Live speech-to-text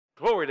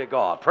Glory to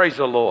God. Praise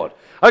the Lord.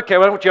 Okay,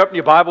 why don't you open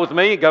your Bible with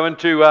me and go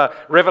into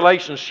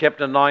Revelation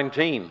chapter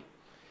 19.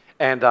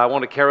 And I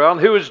want to carry on.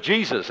 Who is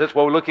Jesus? That's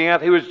what we're looking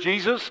at. Who is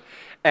Jesus?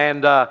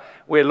 And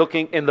we're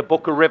looking in the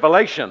book of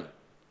Revelation.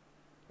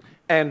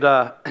 And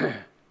of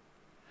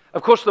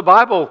course, the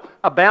Bible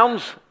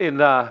abounds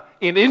in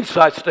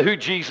insights to who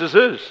Jesus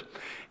is.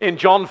 In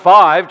John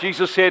 5,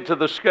 Jesus said to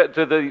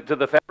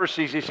the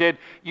Pharisees, he said,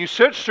 you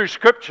search through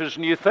scriptures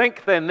and you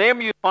think that in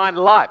them you find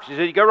life. He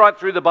said, you go right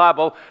through the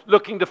Bible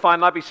looking to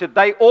find life. He said,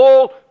 they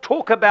all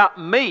talk about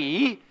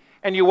me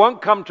and you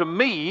won't come to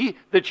me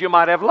that you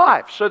might have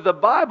life. So the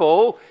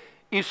Bible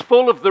is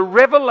full of the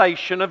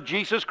revelation of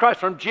Jesus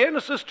Christ. From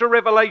Genesis to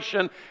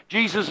Revelation,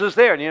 Jesus is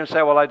there. And you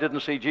say, well, I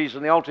didn't see Jesus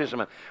in the Old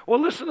Testament. Well,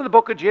 listen to the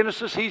book of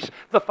Genesis. He's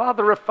the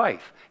father of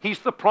faith. He's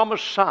the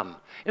promised son.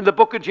 In the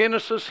book of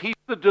Genesis, he's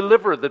the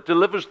deliverer that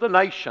delivers the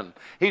nation.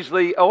 He's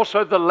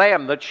also the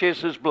lamb that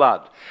sheds his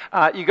blood.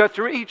 You go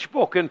through each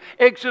book. In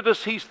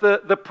Exodus, he's the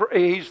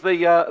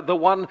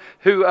one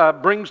who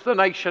brings the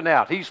nation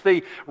out. He's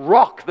the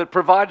rock that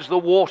provides the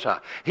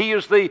water. He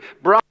is the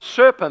brass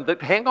serpent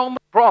that hung on the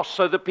cross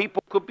so that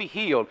people could be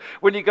healed.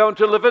 When you go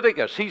into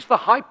Leviticus, he's the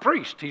high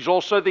priest. He's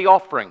also the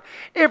offering.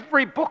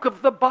 Every book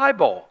of the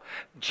Bible,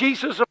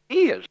 Jesus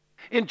appears.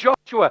 In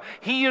Joshua,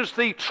 he is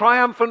the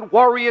triumphant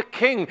warrior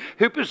king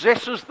who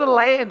possesses the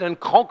land and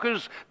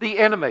conquers the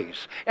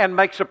enemies and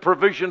makes a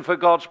provision for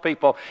God's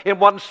people. In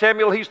 1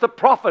 Samuel, he's the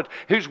prophet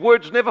whose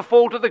words never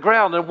fall to the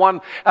ground. In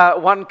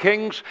 1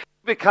 Kings,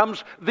 he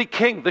becomes the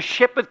king, the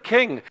shepherd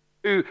king,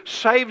 who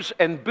saves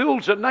and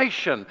builds a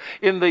nation.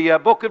 In the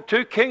book of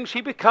 2 Kings,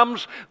 he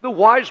becomes the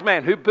wise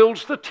man who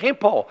builds the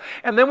temple.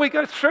 And then we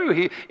go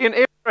through. In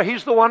Ezra,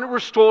 he's the one who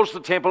restores the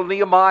temple. In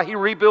Nehemiah, he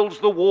rebuilds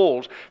the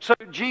walls. So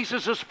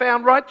Jesus is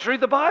found right through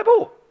the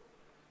Bible.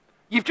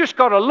 You've just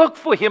got to look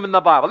for him in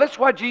the Bible. That's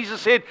why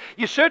Jesus said,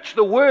 you search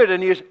the word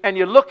and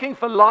you're looking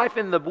for life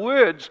in the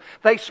words.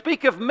 They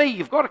speak of me.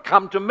 You've got to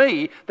come to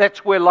me.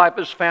 That's where life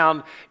is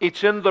found.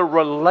 It's in the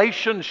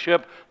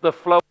relationship, the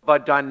flow of a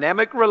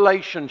dynamic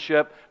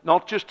relationship,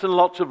 not just in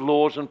lots of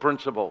laws and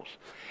principles.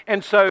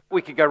 And so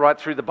we could go right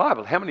through the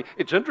Bible.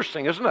 It's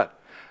interesting, isn't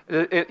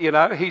it?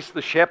 He's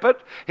the shepherd.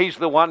 He's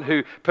the one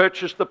who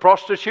purchased the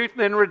prostitute and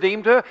then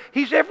redeemed her.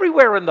 He's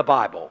everywhere in the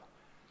Bible.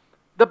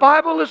 The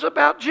Bible is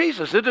about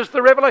Jesus. It is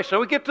the revelation. So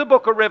we get to the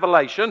book of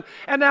Revelation,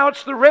 and now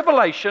it's the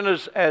revelation,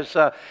 as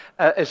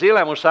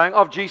Elam was saying,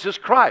 of Jesus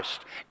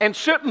Christ. And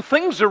certain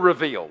things are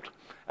revealed.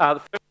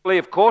 Firstly,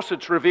 of course,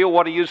 it's revealed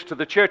what he is to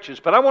the churches.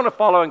 But I want to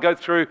follow and go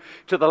through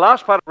to the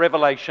last part of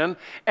Revelation,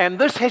 and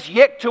this has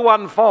yet to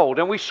unfold.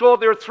 And we saw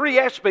there are three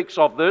aspects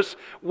of this.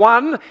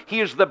 One, he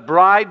is the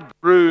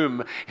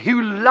bridegroom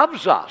who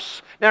loves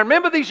us. Now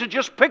remember, these are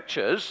just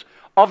pictures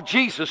of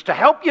Jesus to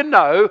help you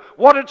know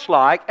what it's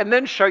like and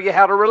then show you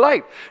how to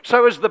relate.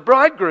 So as the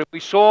bridegroom, we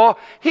saw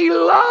he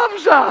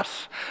loves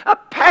us. A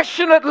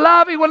passionate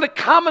love. He wants to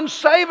come and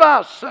save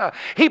us.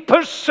 He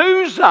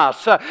pursues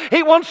us.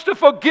 He wants to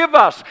forgive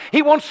us.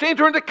 He wants to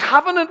enter into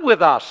covenant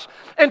with us.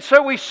 And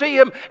so we see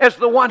him as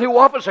the one who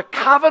offers a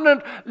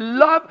covenant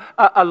love,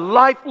 a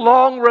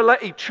lifelong,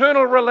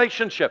 eternal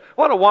relationship.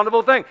 What a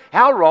wonderful thing.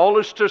 Our role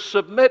is to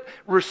submit,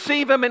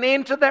 receive him, and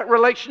enter that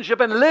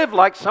relationship and live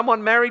like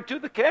someone married to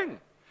the king.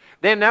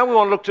 Then now we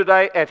want to look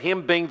today at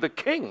him being the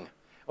king.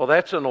 Well,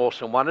 that's an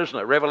awesome one, isn't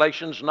it?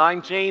 Revelations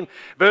 19,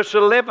 verse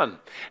 11.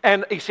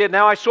 And he said,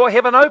 now I saw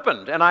heaven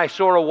opened, and I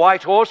saw a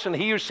white horse, and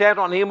he who sat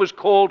on him was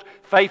called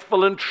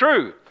Faithful and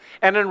True.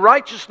 And in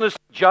righteousness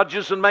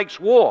judges and makes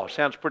war.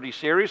 Sounds pretty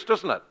serious,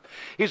 doesn't it?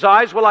 His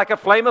eyes were like a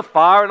flame of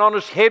fire, and on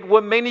his head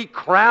were many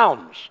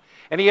crowns.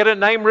 And he had a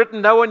name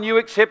written no one knew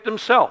except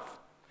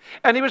himself.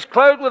 And he was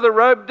clothed with a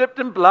robe dipped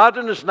in blood,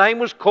 and his name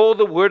was called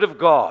the Word of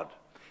God.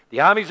 The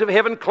armies of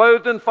heaven,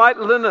 clothed in white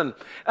linen,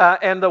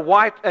 and the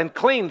white and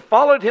clean,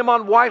 followed him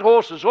on white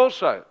horses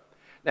also.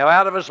 Now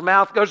out of his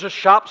mouth goes a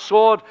sharp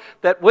sword,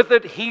 that with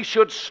it he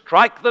should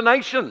strike the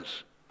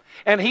nations.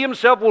 And he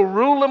himself will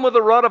rule them with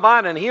a rod of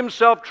iron, and he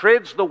himself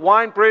treads the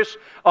winepress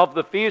of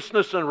the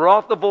fierceness and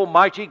wrath of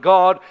Almighty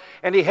God.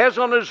 And he has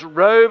on his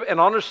robe and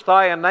on his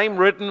thigh a name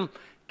written,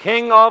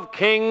 King of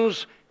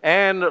Kings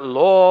and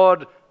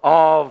Lord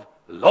of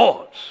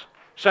Lords.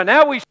 So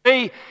now we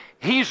see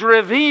he's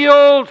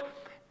revealed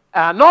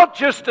not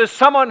just as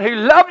someone who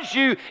loves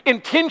you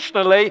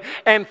intentionally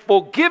and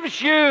forgives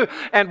you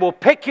and will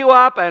pick you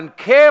up and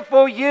care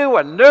for you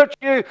and nurture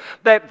you,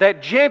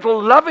 that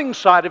gentle, loving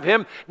side of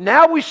him.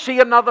 Now we see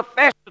another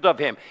facet of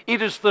him.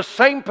 It is the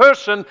same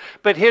person,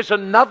 but here's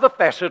another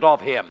facet of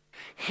him.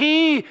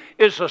 He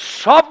is a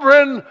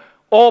sovereign,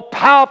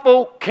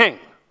 all-powerful king.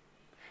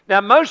 Now,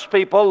 most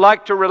people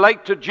like to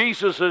relate to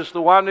Jesus as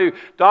the one who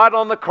died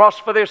on the cross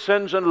for their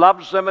sins and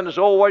loves them and is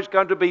always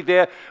going to be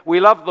there.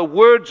 We love the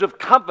words of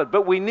comfort,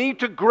 but we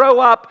need to grow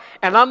up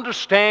and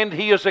understand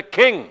he is a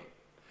king.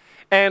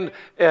 And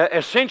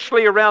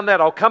essentially around that,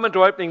 I'll come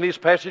into opening this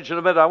passage in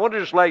a minute. I want to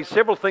just lay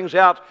several things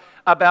out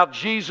about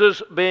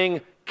Jesus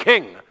being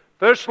king.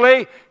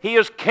 Firstly, he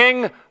is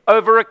king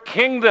over a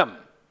kingdom,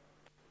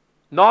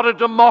 not a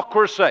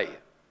democracy.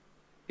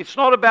 It's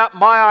not about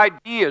my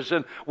ideas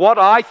and what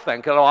I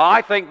think, and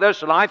I think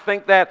this and I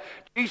think that.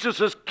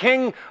 Jesus is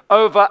king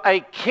over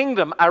a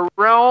kingdom, a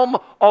realm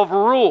of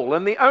rule.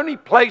 And the only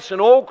place in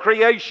all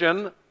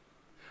creation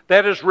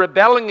that is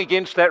rebelling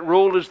against that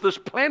rule is this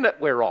planet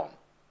we're on.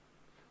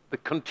 The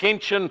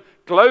contention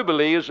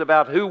globally is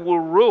about who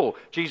will rule.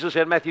 Jesus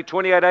said in Matthew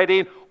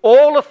 28:18,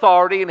 all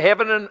authority in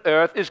heaven and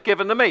earth is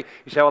given to me.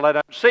 You say, well, I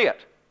don't see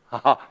it.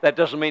 That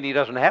doesn't mean he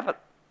doesn't have it.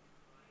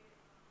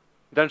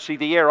 You don't see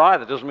the air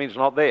either. It doesn't mean it's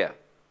not there.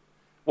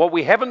 What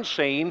we haven't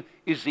seen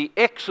is the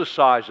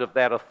exercise of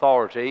that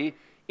authority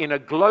in a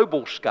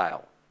global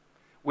scale.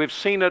 We've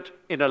seen it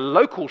in a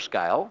local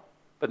scale,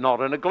 but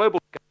not in a global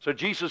scale. So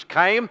Jesus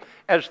came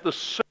as the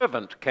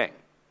servant king,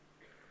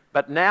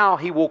 but now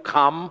he will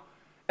come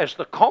as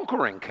the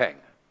conquering king.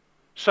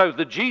 So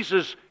the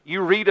Jesus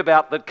you read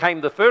about that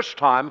came the first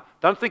time,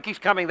 don't think he's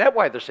coming that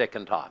way the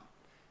second time.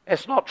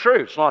 That's not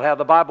true. It's not how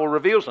the Bible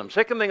reveals him.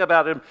 Second thing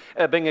about him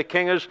being a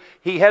king is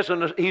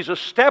he's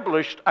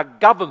established a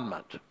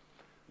government.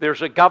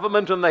 There's a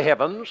government in the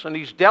heavens, and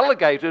he's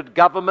delegated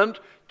government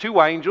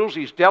to angels.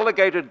 He's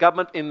delegated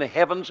government in the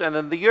heavens and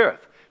in the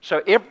earth.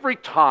 So every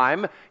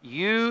time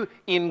you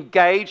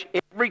engage,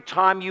 every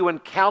time you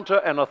encounter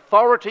an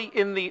authority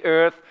in the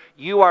earth,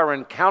 you are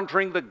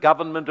encountering the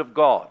government of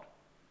God.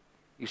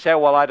 You say,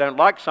 well, I don't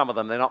like some of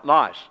them. They're not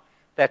nice.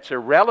 That's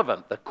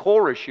irrelevant. The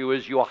core issue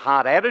is your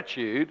heart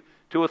attitude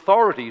to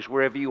authorities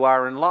wherever you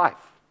are in life.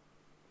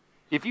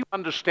 If you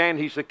understand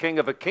he's the king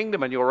of a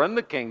kingdom and you're in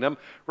the kingdom,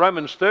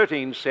 Romans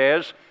 13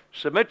 says,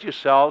 submit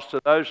yourselves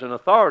to those in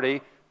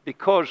authority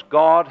because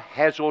God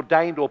has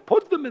ordained or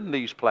put them in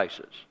these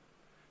places.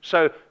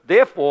 So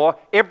therefore,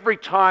 every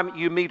time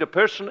you meet a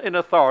person in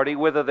authority,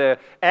 whether they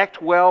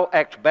act well,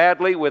 act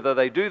badly, whether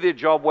they do their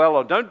job well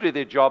or don't do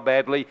their job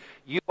badly,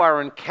 you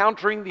are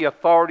encountering the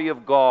authority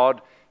of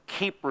God.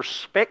 Keep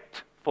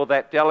respect for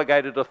that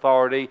delegated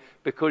authority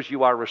because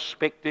you are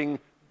respecting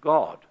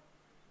God.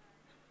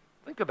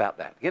 Think about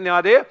that. Get the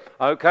idea?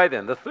 Okay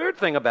then. The third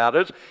thing about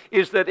it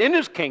is that in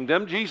his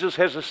kingdom, Jesus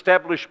has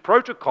established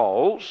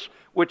protocols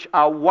which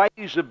are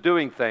ways of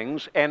doing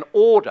things and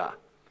order.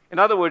 In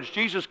other words,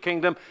 Jesus'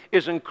 kingdom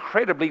is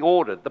incredibly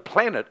ordered. The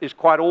planet is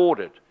quite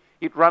ordered.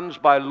 It runs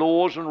by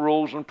laws and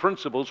rules and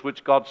principles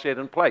which God set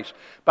in place.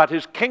 But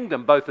his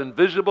kingdom, both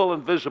invisible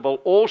and visible,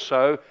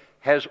 also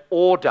has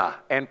order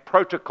and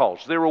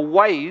protocols. There are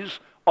ways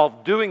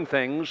of doing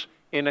things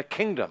in a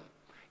kingdom.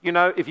 You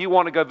know, if you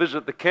want to go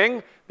visit the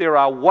king, there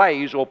are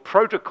ways or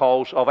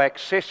protocols of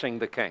accessing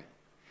the king.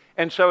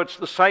 And so it's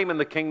the same in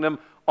the kingdom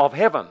of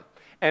heaven.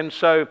 And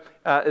so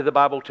the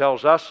Bible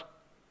tells us,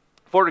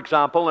 for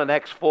example, in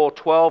Acts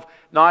 4:12,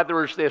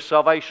 neither is there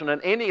salvation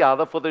in any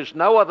other, for there's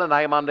no other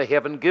name under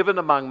heaven given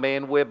among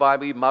men whereby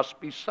we must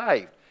be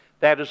saved.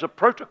 That is a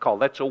protocol.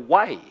 That's a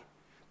way.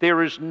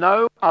 There is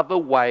no other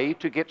way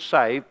to get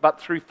saved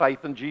but through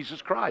faith in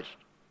Jesus Christ.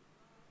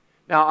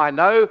 Now, I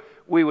know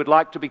we would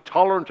like to be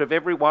tolerant of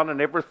everyone and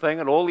everything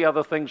and all the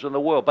other things in the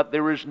world, but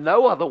there is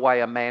no other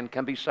way a man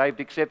can be saved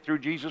except through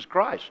Jesus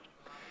Christ.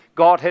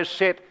 God has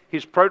set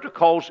his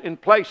protocols in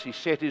place. He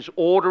set his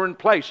order in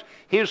place.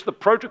 Here's the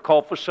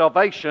protocol for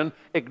salvation.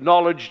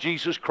 Acknowledge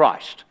Jesus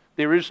Christ.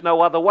 There is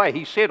no other way.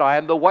 He said, I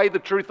am the way, the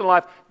truth, and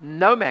life.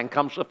 No man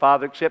comes to the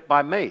Father except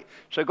by me.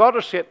 So God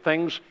has set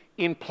things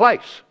in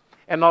place.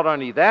 And not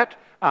only that,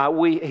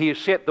 he has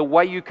set the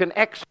way you can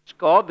access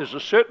God. There's a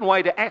certain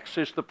way to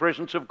access the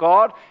presence of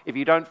God. If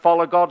you don't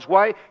follow God's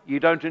way, you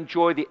don't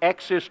enjoy the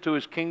access to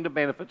his kingdom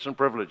benefits and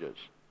privileges.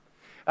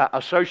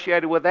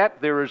 Associated with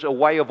that, there is a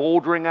way of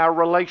ordering our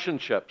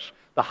relationships.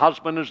 The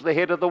husband is the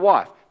head of the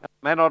wife. Now,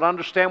 I may not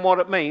understand what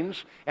it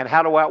means and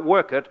how to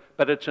outwork it,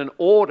 but it's an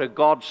order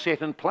God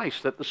set in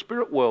place that the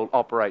spirit world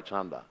operates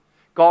under.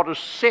 God has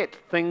set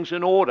things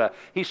in order.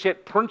 He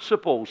set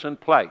principles in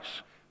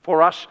place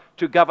for us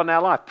to govern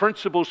our life,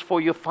 principles for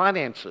your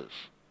finances.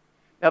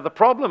 Now the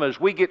problem is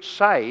we get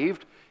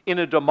saved in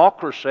a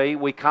democracy,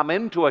 we come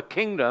into a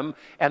kingdom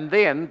and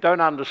then don't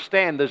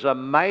understand there's a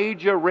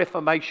major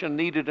reformation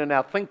needed in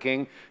our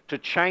thinking to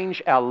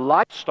change our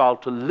lifestyle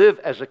to live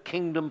as a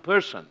kingdom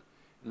person.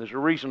 And there's a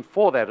reason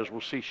for that, as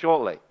we'll see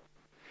shortly.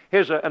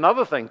 Here's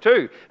another thing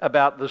too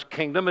about this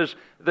kingdom is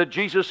that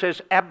Jesus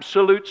has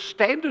absolute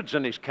standards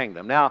in his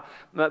kingdom. Now,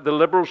 the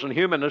liberals and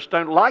humanists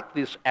don't like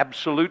these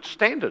absolute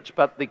standards,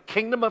 but the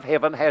kingdom of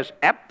heaven has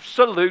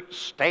absolute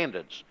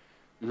standards.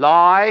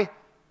 Lie,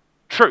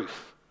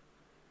 truth.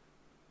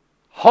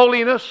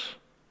 Holiness,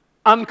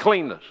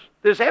 uncleanness.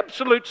 There's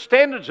absolute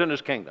standards in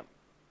his kingdom.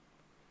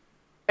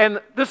 And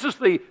this is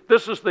the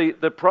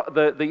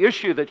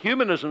issue that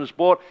humanism has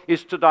brought,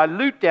 is to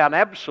dilute down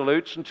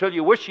absolutes until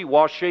you're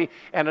wishy-washy,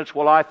 and it's,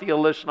 well, I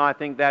feel this and I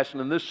think that,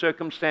 and in this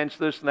circumstance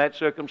this and that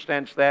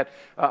circumstance that,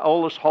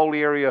 all this whole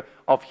area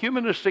of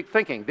humanistic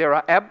thinking. There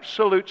are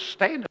absolute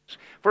standards.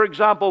 For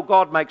example,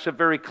 God makes it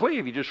very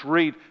clear. If you just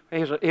read,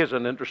 here's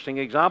an interesting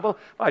example.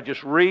 I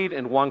just read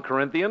in 1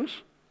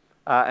 Corinthians,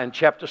 in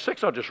chapter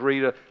 6, I'll just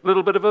read a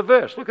little bit of a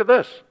verse. Look at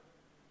this.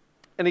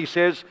 And he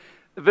says,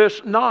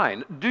 verse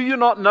 9. Do you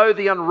not know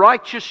the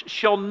unrighteous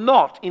shall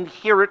not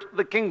inherit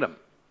the kingdom?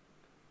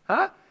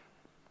 Huh?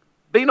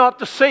 Be not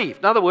deceived.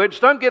 In other words,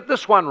 don't get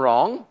this one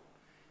wrong.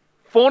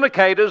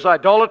 Fornicators,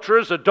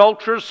 idolaters,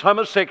 adulterers,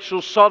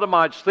 homosexuals,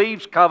 sodomites,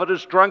 thieves,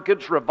 covetous,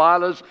 drunkards,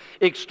 revilers,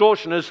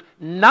 extortioners,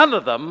 none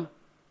of them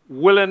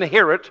will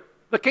inherit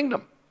the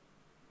kingdom.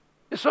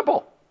 It's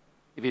simple.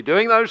 If you're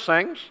doing those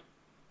things,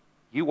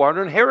 you won't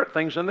inherit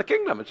things in the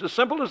kingdom. It's as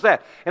simple as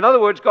that. In other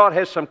words, God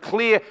has some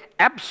clear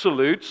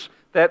absolutes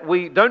that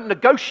we don't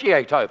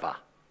negotiate over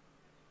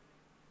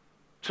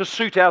to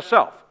suit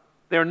ourselves.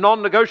 There are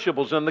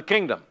non-negotiables in the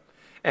kingdom.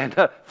 And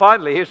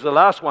finally, here's the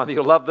last one.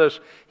 You'll love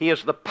this. He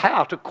has the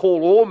power to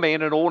call all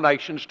men and all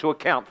nations to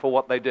account for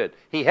what they did.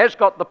 He has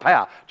got the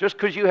power. Just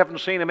because you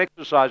haven't seen him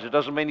exercise it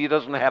doesn't mean he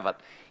doesn't have it.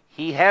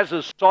 He has,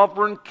 as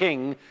sovereign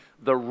king,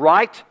 the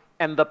right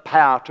and the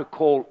power to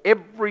call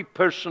every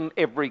person,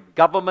 every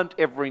government,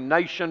 every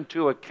nation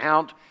to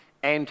account,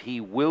 and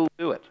he will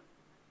do it.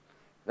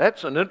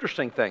 That's an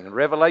interesting thing. In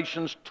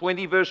Revelations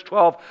 20, verse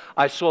 12,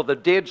 I saw the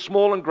dead,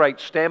 small and great,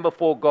 stand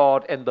before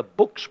God, and the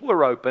books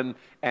were open,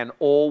 and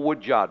all were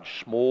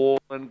judged, small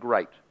and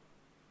great.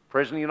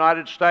 President of the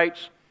United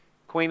States,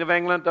 Queen of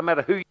England, no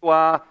matter who you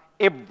are,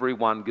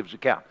 everyone gives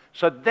account.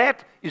 So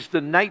that is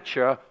the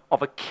nature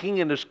of a king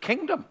in his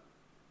kingdom.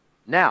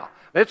 Now,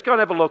 let's go and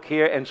have a look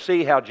here and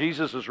see how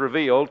Jesus is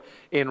revealed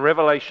in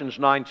Revelations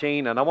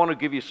 19, and I want to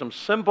give you some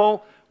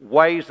simple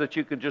ways that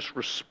you can just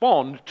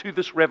respond to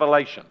this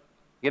revelation.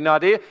 You get an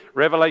idea?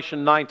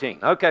 Revelation 19.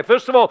 Okay,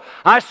 first of all,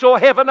 I saw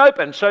heaven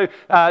open. So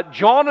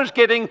John is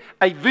getting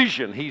a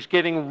vision. He's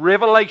getting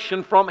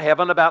revelation from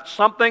heaven about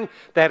something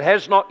that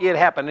has not yet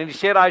happened. And he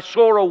said, I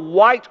saw a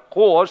white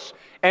horse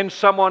and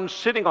someone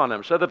sitting on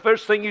him. So the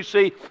first thing you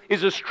see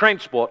is this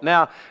transport.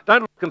 Now,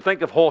 don't look and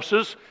think of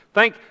horses.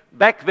 Think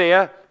back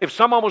there, if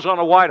someone was on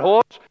a white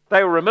horse,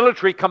 they were a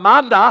military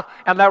commander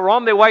and they were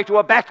on their way to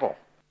a battle.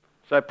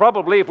 So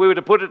probably, if we were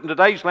to put it in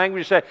today's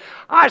language, say,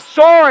 I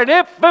saw an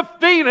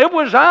F-15, it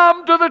was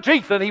armed to the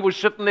teeth, and he was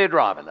sitting there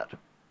driving it.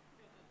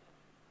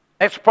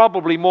 That's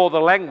probably more the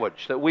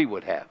language that we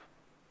would have.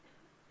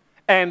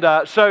 And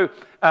so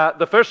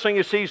the first thing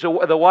you see is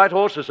the white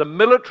horse is a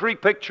military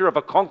picture of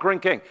a conquering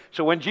king.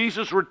 So when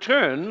Jesus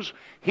returns,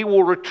 he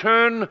will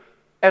return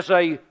as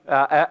a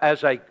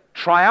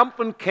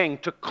triumphant king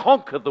to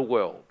conquer the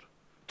world,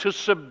 to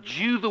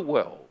subdue the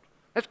world.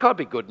 That's got to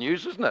be good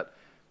news, isn't it?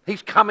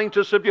 He's coming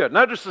to subdue it.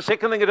 Notice the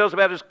second thing it does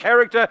about his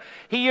character.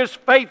 He is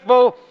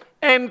faithful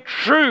and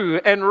true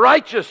and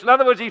righteous. In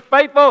other words, he's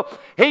faithful.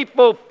 He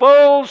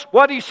fulfills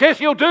what he says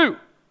he'll do.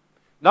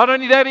 Not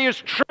only that, he is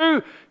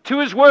true to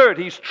his word.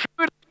 He's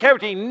true to his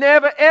character. He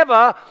never,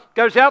 ever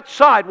goes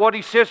outside what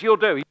he says he'll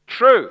do. He's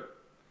true.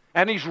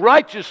 And his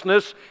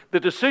righteousness, the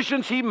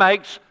decisions he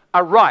makes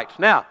are right.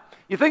 Now,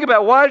 you think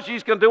about why is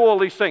Jesus going to do all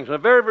these things? They're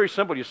very, very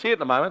simple. You see it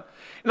in a moment.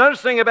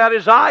 Notice the thing about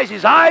his eyes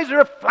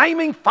are a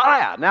flaming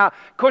fire. Now,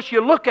 of course, you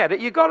look at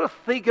it, you've got to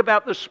think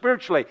about this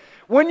spiritually.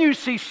 When you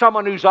see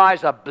someone whose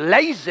eyes are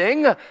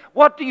blazing,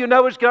 what do you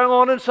know is going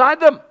on inside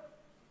them?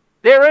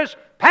 There is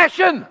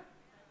passion.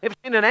 Ever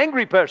seen an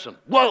angry person?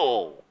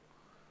 Whoa.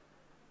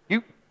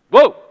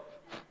 Whoa.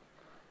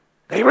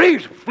 There he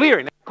is,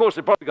 flaring. Of course,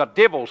 they've probably got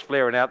devils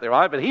flaring out their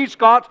eye, but he's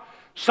got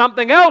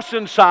something else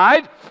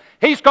inside.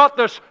 He's got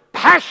this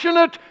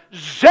passionate,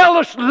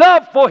 zealous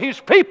love for his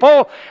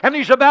people, and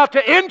he's about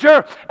to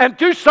enter and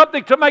do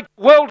something to make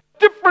the world a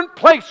different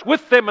place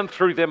with them and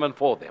through them and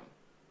for them.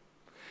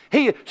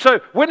 So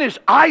when his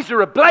eyes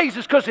are ablaze,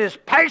 it's because there's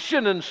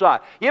passion inside.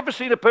 You ever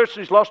seen a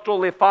person who's lost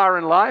all their fire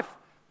in life?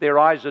 Their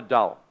eyes are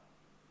dull.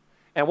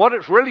 And what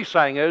it's really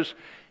saying is,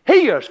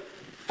 he is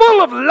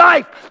full of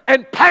life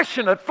and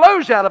passion. It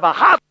flows out of a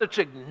heart that's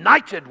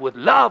ignited with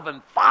love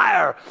and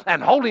fire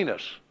and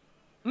holiness.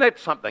 And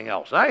that's something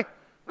else, eh?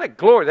 That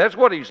glory, that's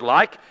what he's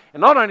like. And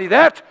not only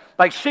that,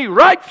 they see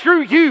right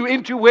through you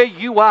into where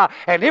you are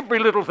and every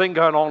little thing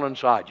going on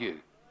inside you.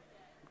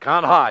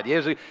 Can't hide.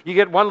 You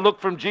get one look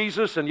from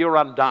Jesus and you're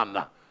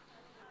undone.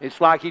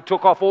 It's like he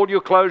took off all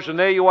your clothes and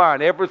there you are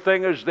and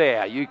everything is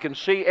there. You can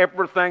see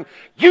everything.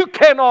 You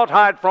cannot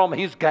hide from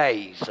his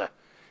gaze.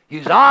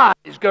 His eyes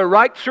go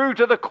right through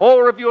to the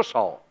core of your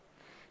soul.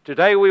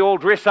 Today we all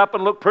dress up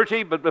and look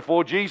pretty, but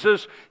before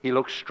Jesus, he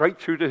looks straight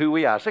through to who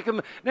we are.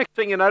 Next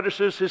thing you notice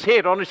is his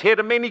head. On his head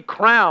are many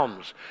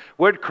crowns.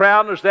 Word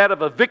crown is that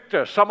of a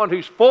victor, someone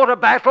who's fought a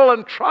battle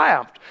and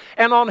triumphed.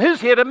 And on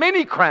his head are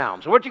many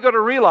crowns. What you've got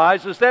to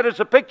realize is that is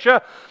a picture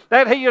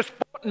that he has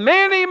fought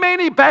many,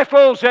 many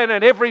battles, and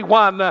in every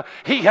one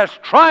he has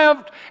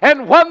triumphed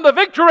and won the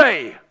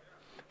victory.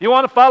 You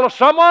want to follow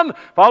someone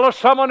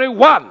who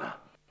won,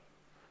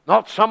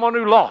 not someone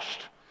who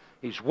lost.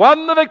 He's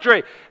won the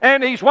victory,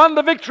 and he's won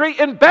the victory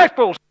in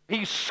battles.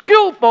 He's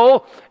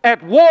skillful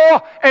at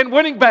war and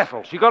winning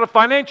battles. You've got a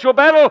financial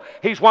battle,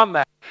 he's won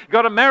that. You've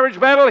got a marriage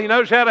battle, he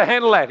knows how to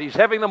handle that. He's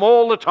having them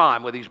all the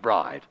time with his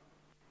bride.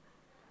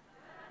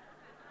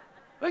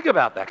 Think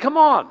about that. Come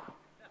on.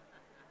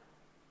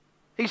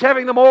 He's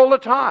having them all the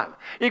time.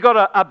 You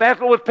got a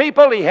battle with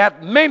people, he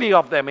had many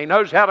of them. He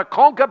knows how to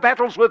conquer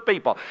battles with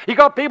people. You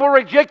got people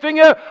rejecting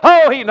you,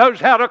 oh, he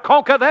knows how to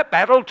conquer that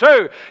battle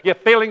too. You're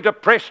feeling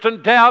depressed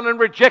and down and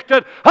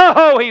rejected,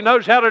 oh, he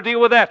knows how to deal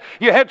with that.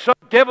 You had some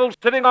devil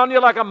sitting on you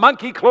like a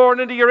monkey clawing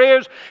into your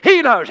ears,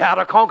 he knows how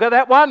to conquer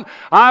that one.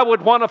 I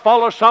would want to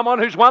follow someone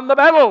who's won the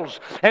battles.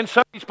 And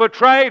so he's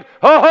portrayed,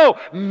 oh,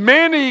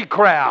 many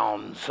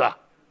crowns.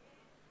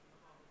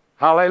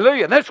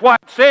 Hallelujah. And that's why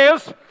it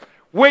says,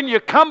 when you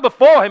come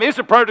before him, here's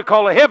the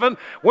protocol of heaven.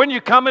 When you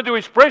come into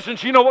his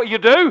presence, you know what you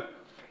do?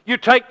 You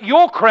take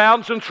your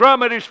crowns and throw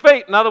them at his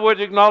feet. In other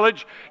words,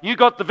 acknowledge you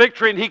got the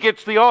victory and he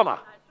gets the honor.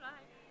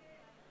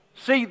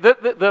 See,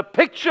 the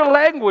picture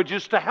language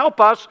is to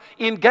help us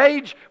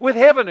engage with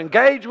heaven,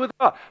 engage with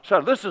God.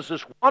 So this is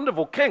this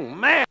wonderful king.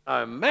 Man,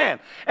 oh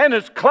man. And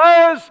his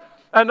clothes,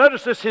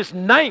 notice this, his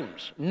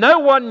names. No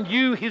one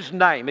knew his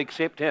name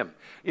except him.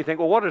 You think,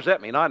 well, what does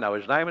that mean? I know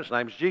his name. His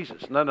name's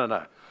Jesus.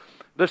 No.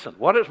 Listen,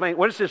 what it means,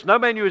 when it says no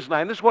man knew his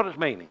name, this is what it's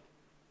meaning.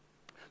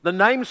 The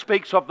name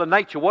speaks of the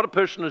nature, what a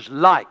person is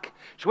like.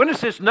 So when it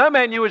says no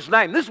man knew his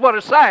name, this is what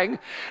it's saying.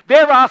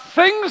 There are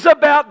things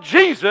about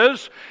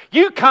Jesus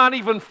you can't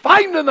even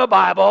find in the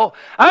Bible.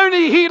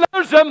 Only he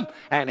knows them,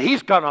 and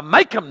he's going to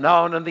make them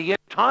known in the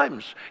end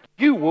times.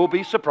 You will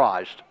be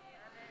surprised.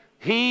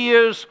 He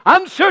is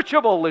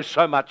unsearchable. There's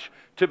so much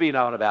to be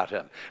known about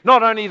him.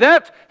 Not only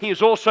that, he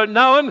is also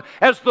known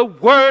as the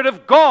Word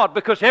of God,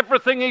 because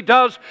everything he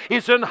does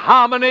is in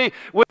harmony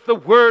with the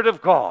Word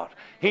of God.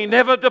 He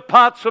never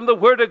departs from the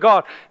Word of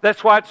God.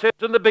 That's why it says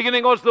in the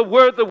beginning was the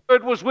Word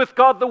was with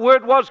God, the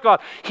Word was God.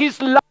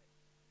 His life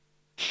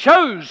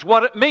shows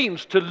what it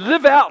means to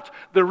live out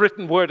the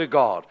written Word of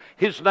God.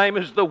 His name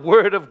is the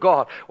Word of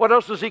God. What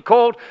else is he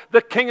called?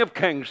 The King of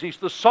Kings. He's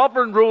the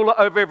sovereign ruler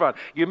over everyone.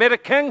 You met a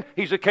king,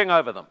 he's a king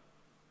over them.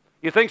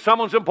 You think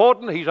someone's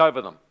important? He's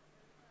over them.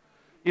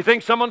 You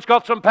think someone's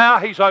got some power?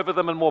 He's over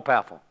them and more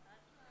powerful.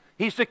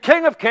 He's the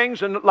King of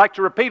Kings, and like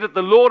to repeat it,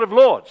 the Lord of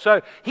Lords.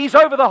 So he's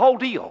over the whole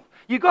deal.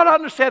 You've got to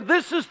understand,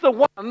 this is the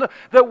one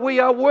that we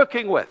are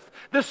working with.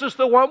 This is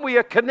the one we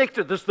are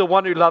connected. This is the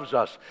one who loves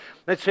us.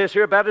 It says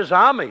here about his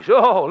armies.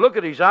 Oh, look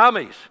at his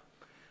armies.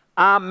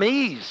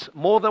 Armies,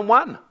 more than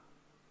one.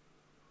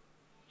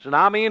 There's an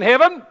army in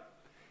heaven,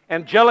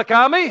 angelic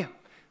army.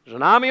 There's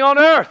an army on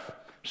earth.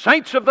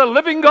 Saints of the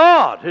living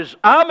God, his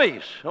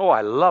armies. Oh,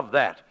 I love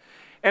that.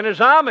 And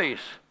his armies,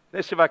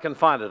 let's see if I can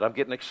find it. I'm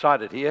getting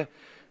excited here.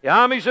 The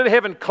armies of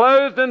heaven,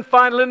 clothed in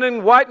fine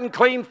linen, white and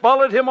clean,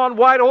 followed him on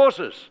white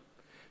horses.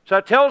 So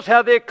it tells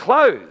how they're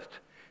clothed.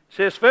 It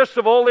says, first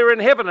of all, they're in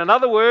heaven. In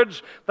other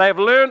words, they've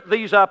learned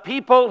these are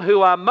people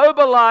who are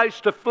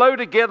mobilized to flow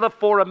together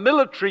for a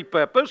military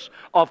purpose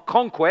of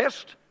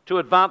conquest to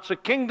advance a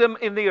kingdom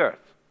in the earth.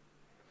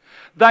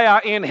 They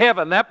are in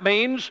heaven. That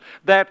means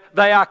that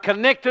they are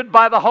connected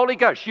by the Holy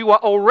Ghost. You are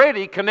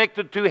already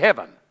connected to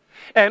heaven.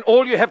 And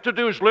all you have to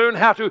do is learn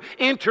how to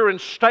enter and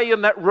stay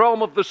in that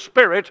realm of the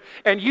Spirit,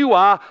 and you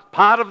are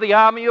part of the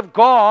army of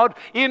God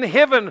in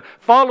heaven,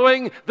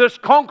 following this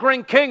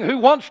conquering king who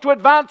wants to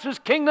advance his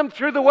kingdom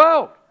through the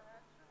world.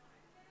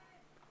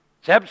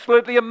 It's an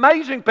absolutely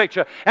amazing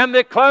picture. And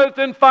they're clothed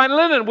in fine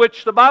linen,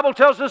 which the Bible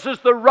tells us is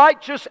the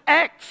righteous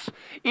acts.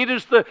 It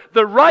is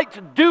the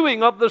right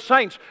doing of the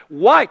saints.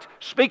 White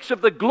speaks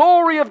of the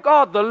glory of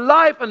God, the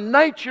life and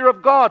nature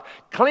of God.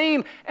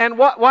 Clean and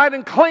white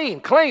and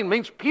clean. Clean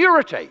means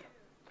purity.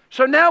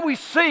 So now we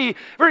see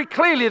very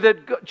clearly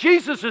that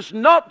Jesus is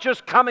not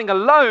just coming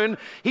alone.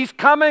 He's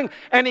coming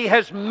and he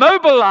has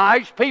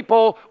mobilized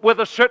people with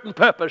a certain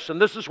purpose.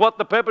 And this is what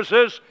the purpose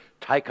is: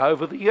 take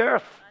over the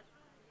earth.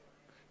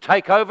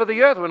 Take over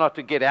the earth. We're not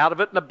to get out of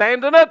it and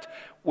abandon it.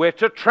 We're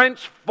to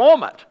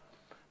transform it.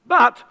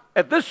 But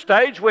at this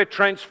stage, we're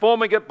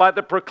transforming it by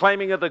the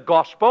proclaiming of the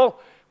gospel.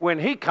 When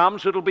he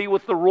comes, it'll be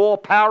with the raw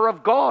power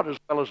of God as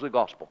well as the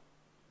gospel.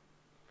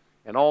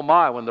 And oh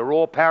my, when the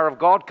raw power of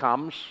God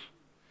comes,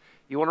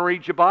 you want to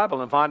read your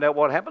Bible and find out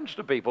what happens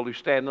to people who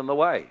stand in the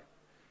way.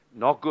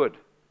 Not good.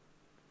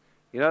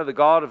 You know, the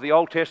God of the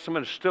Old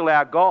Testament is still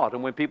our God,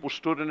 and when people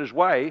stood in his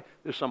way,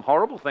 there's some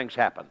horrible things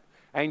happen.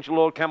 Angel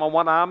Lord came on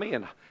one army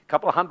and a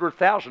couple of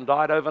 100,000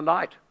 died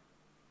overnight.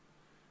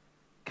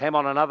 Came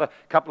on another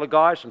couple of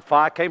guys and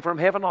fire came from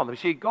heaven on them. You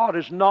see, God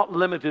is not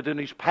limited in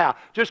his power.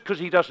 Just because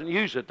he doesn't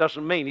use it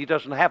doesn't mean he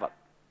doesn't have it.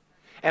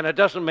 And it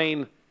doesn't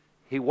mean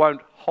he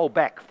won't hold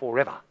back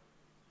forever.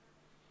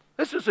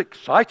 This is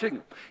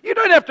exciting. You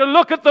don't have to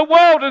look at the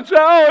world and say,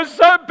 oh, it's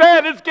so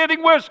bad, it's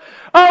getting worse.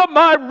 Oh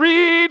my,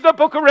 read the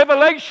book of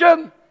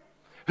Revelation.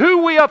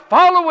 Who we are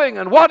following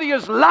and what he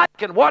is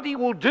like and what he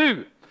will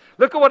do.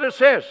 Look at what it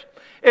says.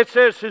 It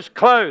says his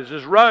clothes,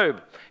 his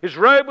robe. His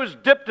robe was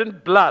dipped in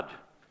blood.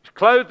 He's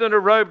clothed in a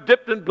robe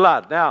dipped in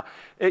blood. Now,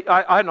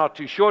 I'm not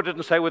too sure. It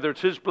didn't say whether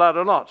it's his blood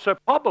or not. So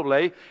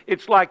probably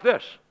it's like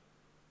this.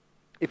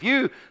 If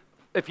you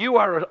if you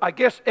are, I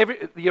guess,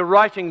 you're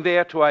writing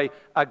there to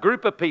a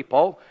group of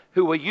people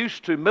who were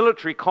used to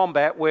military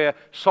combat where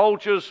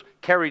soldiers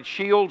carried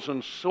shields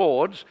and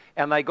swords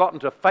and they got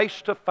into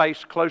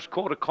face-to-face,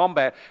 close-quarter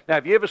combat. Now,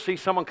 if you ever see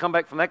someone come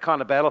back from that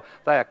kind of battle,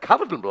 they are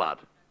covered in blood,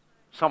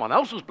 someone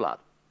else's blood.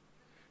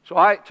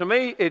 So to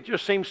me, it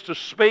just seems to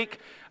speak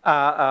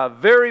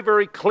very,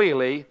 very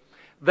clearly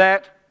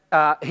that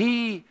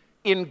he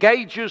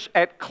engages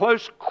at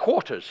close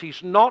quarters.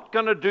 He's not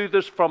going to do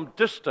this from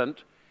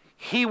distant.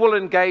 He will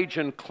engage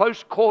in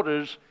close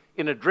quarters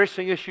in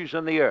addressing issues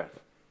in the earth.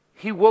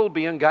 He will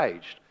be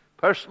engaged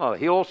personally.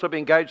 He'll also be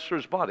engaged through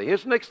his body.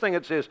 Here's the next thing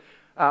it says.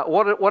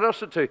 What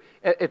else it do?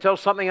 It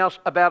tells something else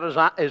about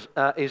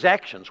his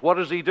actions. What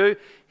does he do?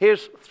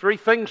 Here's three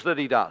things that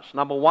he does.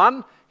 Number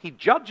one, he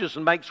judges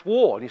and makes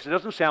war. And he says, it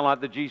doesn't sound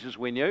like the Jesus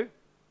we knew.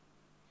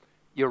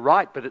 You're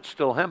right, but it's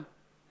still him.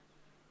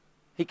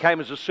 He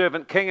came as a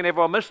servant king and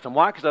everyone missed him.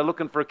 Why? Because they're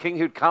looking for a king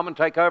who'd come and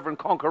take over and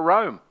conquer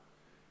Rome.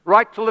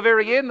 Right till the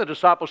very end, the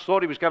disciples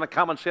thought he was going to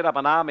come and set up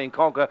an army and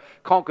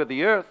conquer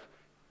the earth.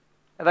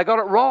 And they got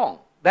it wrong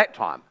that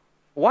time.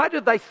 Why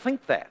did they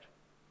think that?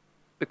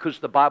 Because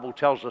the Bible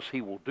tells us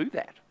he will do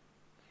that.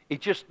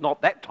 It's just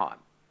not that time,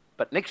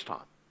 but next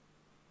time.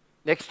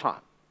 Next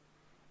time.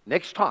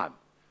 Next time.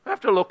 I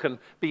have to look and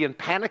be in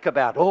panic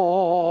about,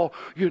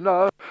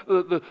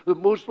 the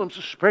Muslims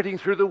are spreading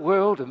through the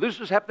world and this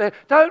is happening.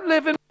 Don't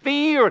live in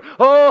fear.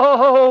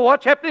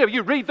 What's happening?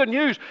 You read the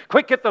news.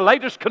 Quick, get the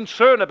latest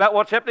concern about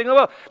what's happening in the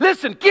world.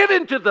 Listen, get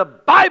into the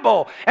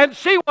Bible and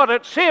see what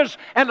it says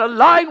and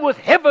align with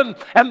heaven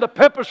and the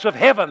purpose of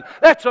heaven.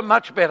 That's a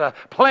much better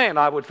plan,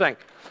 I would think.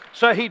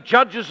 So he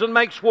judges and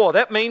makes war.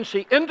 That means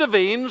he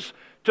intervenes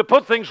to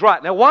put things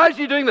right. Now, why is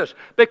he doing this?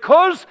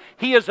 Because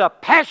he is a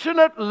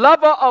passionate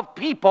lover of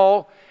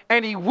people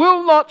and he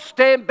will not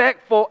stand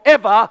back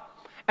forever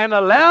and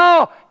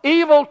allow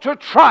evil to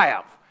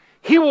triumph.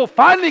 He will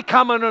finally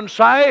come in and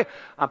say,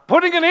 I'm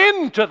putting an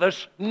end to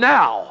this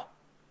now.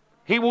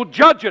 He will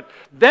judge it.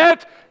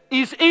 That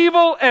is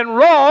evil and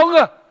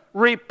wrong.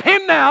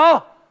 Repent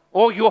now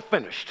or you're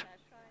finished.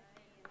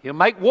 He'll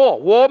make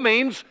war. War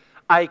means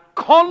a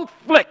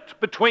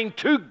conflict between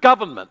two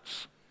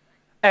governments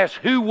as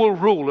who will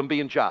rule and be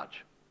in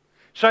charge.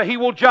 So he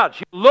will judge.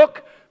 He'll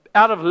look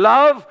out of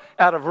love,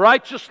 out of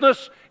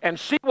righteousness, and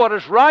see what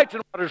is right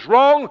and what is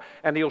wrong,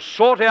 and he'll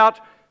sort out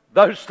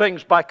those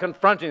things by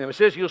confronting them. It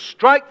says he'll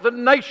strike the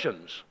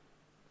nations.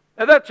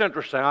 Now that's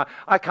interesting.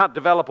 I can't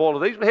develop all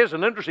of these, but here's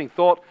an interesting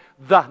thought.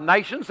 The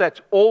nations,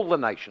 that's all the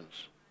nations.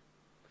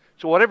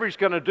 So whatever he's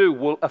going to do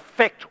will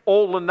affect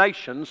all the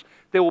nations.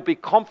 There will be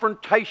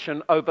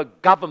confrontation over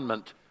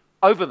government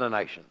over the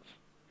nations.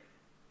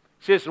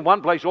 It says in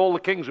one place all the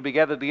kings will be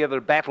gathered together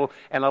to battle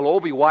and they'll all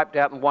be wiped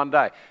out in one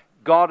day.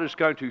 God is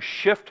going to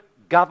shift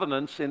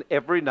governance in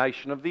every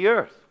nation of the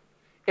earth.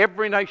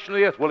 Every nation of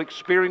the earth will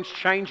experience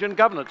change in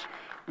governance.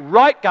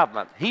 Right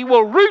government. He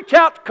will root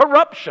out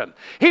corruption.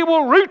 He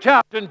will root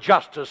out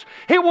injustice.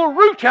 He will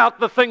root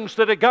out the things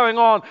that are going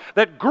on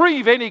that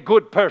grieve any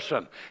good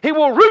person. He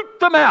will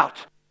root them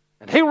out.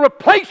 And he'll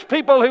replace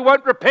people who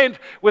won't repent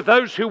with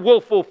those who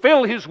will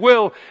fulfill his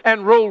will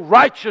and rule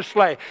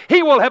righteously.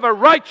 He will have a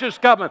righteous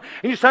government.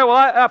 And you say, well,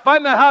 I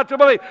find that hard to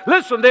believe.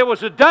 Listen, there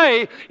was a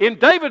day in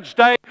David's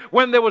day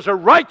when there was a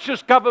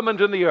righteous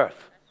government in the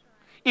earth,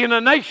 in a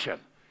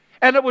nation.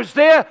 And it was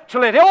there to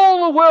let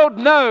all the world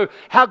know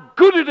how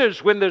good it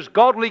is when there's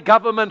godly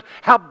government,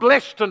 how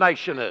blessed a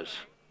nation is.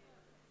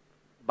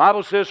 The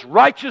Bible says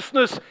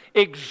righteousness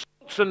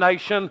exalts a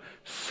nation.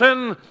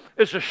 Sin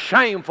is a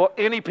shame for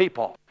any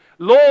people.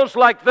 Laws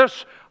like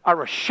this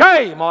are a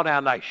shame on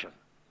our nation.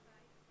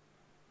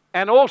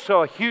 And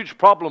also a huge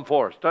problem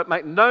for us. Don't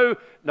make no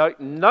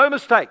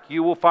mistake.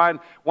 You will find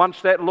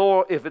once that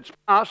law, if it's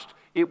passed,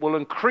 it will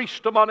increase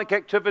demonic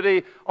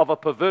activity of a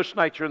perverse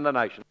nature in the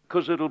nation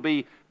because it'll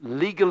be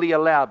legally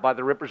allowed by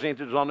the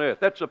representatives on earth.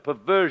 That's a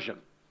perversion.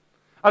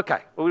 Okay,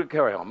 well, we'll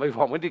carry on, move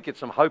on. We did get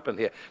some hope in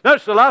here.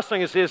 Notice the last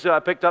thing it says I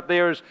picked up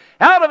there is,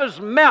 out of his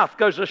mouth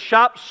goes a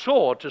sharp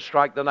sword to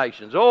strike the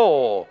nations.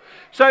 Oh,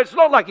 so it's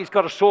not like he's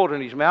got a sword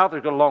in his mouth,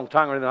 he's got a long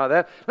tongue or anything like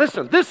that.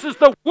 Listen, this is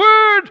the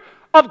word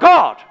of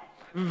God.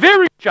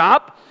 Very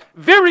sharp,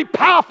 very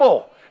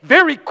powerful,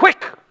 very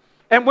quick.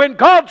 And when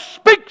God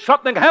speaks,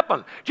 something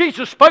happens.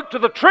 Jesus spoke to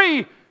the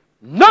tree,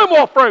 no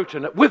more fruit,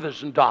 and it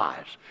withers and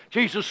dies.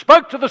 Jesus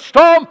spoke to the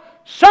storm,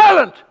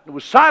 silent. It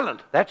was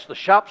silent. That's the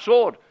sharp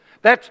sword.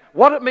 That's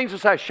what it means to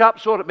say sharp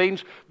sword. It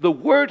means the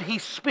word he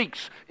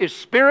speaks is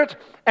spirit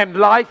and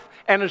life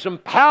and is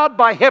empowered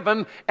by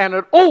heaven, and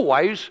it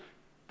always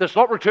does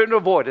not return to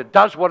void. It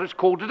does what it's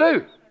called to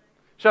do.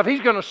 So if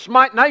he's going to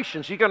smite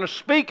nations, he's going to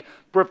speak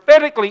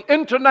prophetically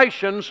into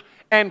nations,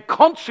 and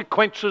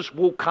consequences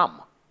will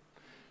come.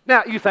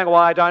 Now, you think, well,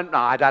 I don't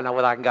know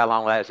whether I can go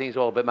along with that. It seems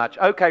all a bit much.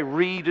 Okay,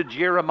 read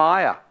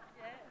Jeremiah.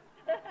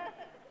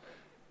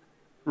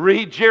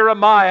 Read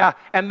Jeremiah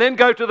and then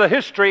go to the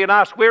history and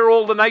ask where are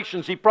all the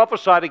nations he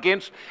prophesied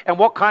against and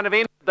what kind of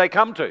end did they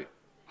come to.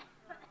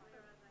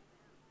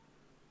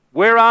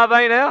 Where are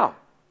they now?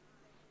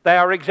 They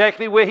are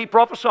exactly where he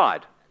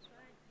prophesied.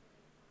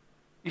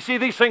 You see,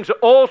 these things are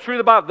all through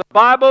the Bible. The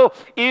Bible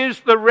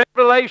is the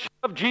revelation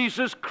of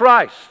Jesus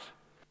Christ.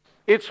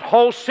 Its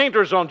whole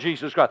centers on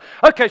Jesus Christ.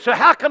 Okay, so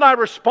how can I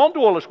respond to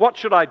all this? What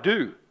should I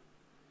do?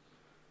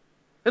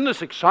 Isn't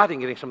this exciting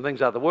getting some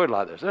things out of the Word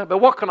like this? But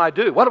what can I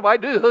do? What do I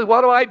do?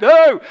 What do I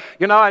do?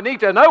 You know, I need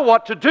to know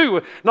what to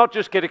do, not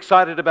just get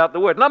excited about the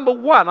Word. Number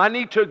one, I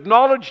need to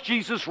acknowledge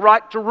Jesus'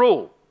 right to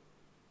rule.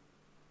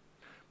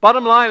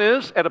 Bottom line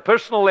is, at a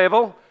personal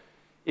level,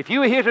 if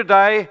you are here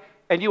today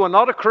and you are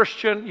not a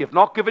Christian, you've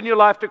not given your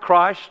life to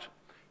Christ,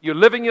 you're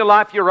living your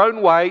life your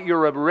own way,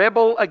 you're a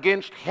rebel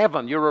against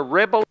heaven, you're a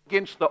rebel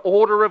against the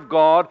order of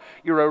God,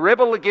 you're a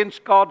rebel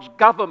against God's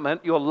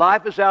government, your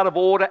life is out of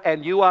order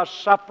and you are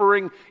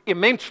suffering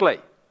immensely.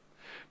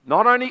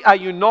 Not only are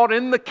you not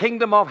in the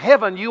kingdom of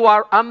heaven, you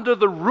are under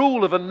the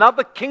rule of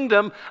another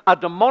kingdom, a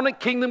demonic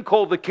kingdom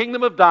called the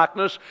kingdom of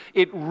darkness.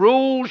 It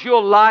rules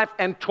your life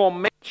and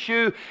torments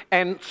you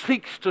and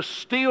seeks to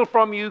steal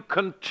from you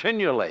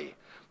continually.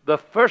 The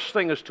first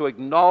thing is to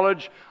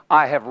acknowledge,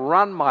 I have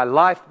run my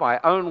life my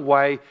own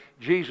way.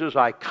 Jesus,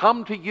 I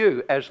come to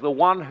you as the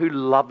one who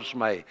loves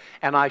me,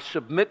 and I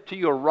submit to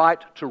your right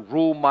to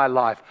rule my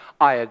life.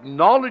 I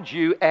acknowledge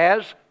you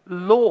as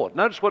Lord.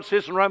 Notice what it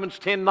says in Romans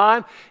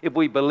 10:9. If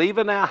we believe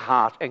in our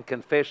heart and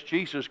confess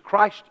Jesus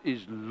Christ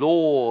is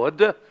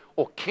Lord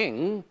or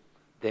King,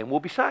 then we'll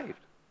be saved.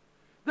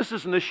 This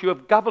is an issue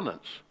of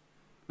governance.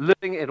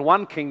 Living in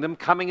one kingdom,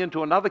 coming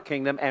into another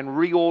kingdom, and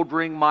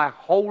reordering my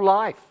whole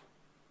life.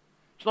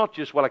 It's not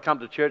just, well, I come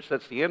to church,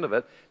 that's the end of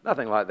it.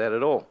 Nothing like that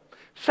at all.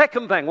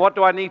 Second thing, what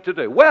do I need to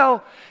do?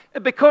 Well,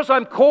 because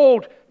I'm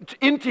called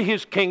into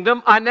His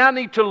kingdom, I now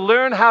need to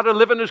learn how to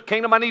live in His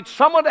kingdom. I need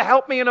someone to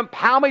help me and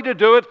empower me to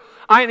do it.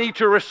 I need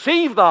to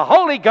receive the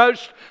Holy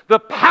Ghost, the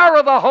power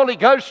of the Holy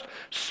Ghost,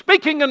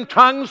 speaking in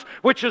tongues,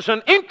 which is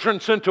an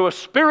entrance into a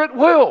spirit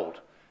world.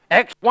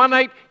 Acts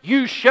 1:8,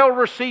 you shall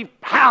receive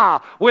power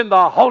when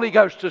the Holy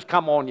Ghost has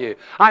come on you.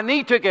 I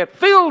need to get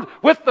filled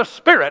with the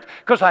Spirit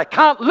because I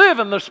can't live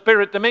in the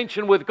Spirit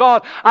dimension with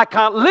God. I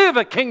can't live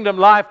a kingdom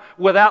life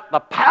without the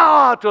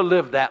power to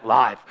live that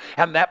life.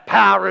 And that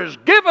power is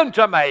given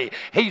to me.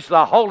 He's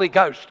the Holy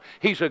Ghost.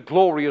 He's a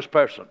glorious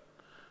person.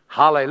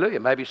 Hallelujah.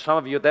 Maybe some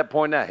of you at that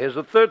point now. Here's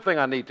the third thing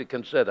I need to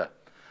consider.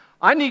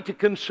 I need to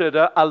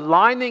consider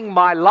aligning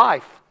my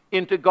life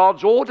into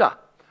God's order.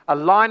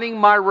 Aligning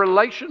my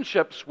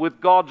relationships with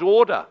God's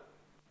order.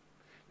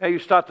 Now you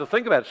start to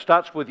think about it. It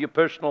starts with your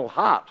personal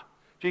heart.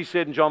 Jesus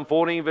said in John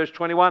 14, verse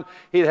 21,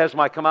 He that has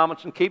my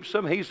commandments and keeps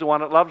them, He's the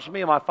one that loves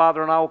me, and my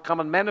Father and I will come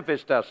and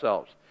manifest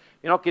ourselves.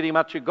 You're not getting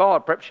much of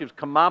God. Perhaps your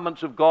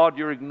commandments of God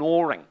you're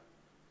ignoring.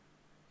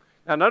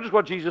 Now notice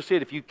what Jesus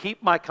said. If you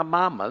keep my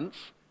commandments,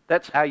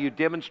 that's how you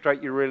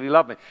demonstrate you really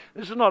love me.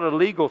 This is not a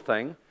legal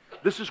thing.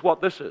 This is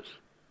what this is.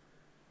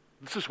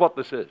 This is what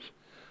this is.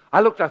 I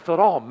looked, I thought,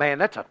 oh man,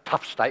 that's a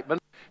tough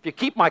statement. If you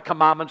keep my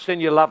commandments, then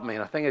you love me.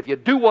 And I think if you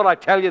do what I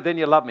tell you, then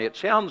you love me. It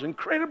sounds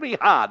incredibly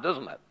hard,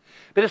 doesn't it?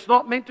 But it's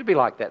not meant to be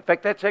like that. In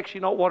fact, that's actually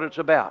not what it's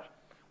about.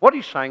 What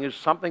He's saying is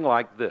something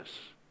like this.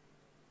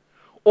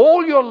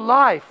 All your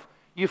life,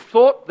 you've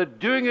thought that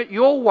doing it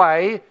your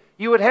way,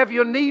 you would have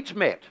your needs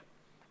met.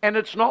 And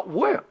it's not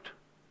worked.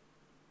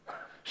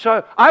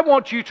 So I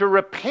want you to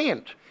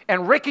repent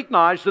and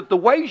recognize that the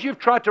ways you've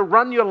tried to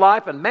run your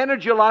life and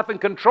manage your life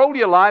and control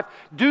your life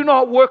do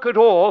not work at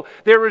all.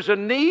 There is a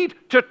need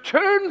to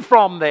turn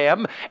from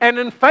them and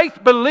in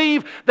faith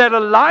believe that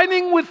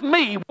aligning with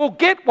me will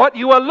get what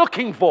you are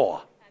looking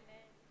for.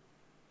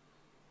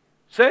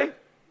 See?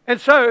 And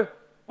so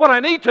what I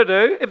need to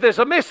do, if there's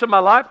a mess in my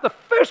life, the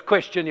first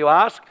question you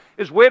ask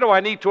is, where do I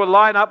need to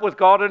align up with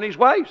God and His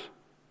ways?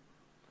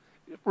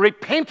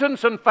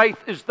 Repentance and faith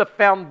is the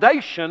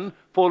foundation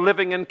for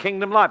living in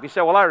kingdom life. You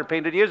say, well, I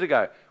repented years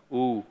ago.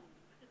 Ooh,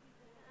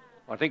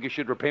 I think you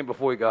should repent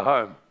before you go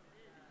home.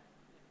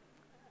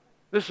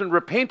 Listen,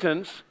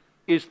 repentance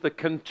is the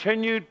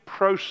continued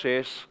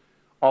process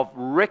of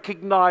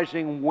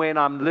recognizing when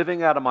I'm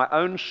living out of my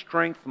own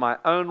strength, my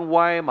own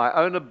way, my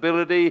own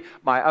ability,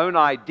 my own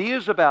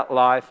ideas about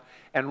life,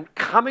 and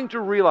coming to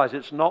realize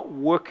it's not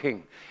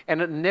working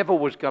and it never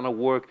was going to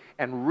work,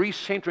 and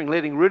recentering,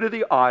 letting rid of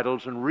the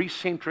idols and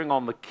recentering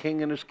on the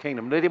King and His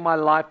kingdom, letting my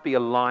life be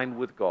aligned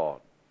with God.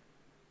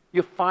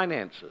 Your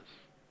finances.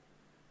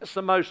 It's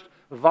the most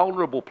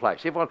vulnerable place.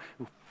 Everyone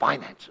who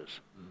finances,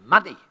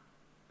 money.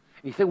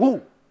 And you think,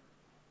 whoa,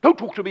 don't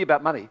talk to me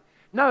about money.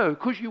 No,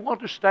 because you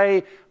want to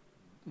stay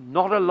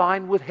not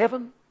aligned with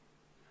heaven.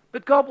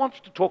 But God wants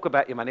to talk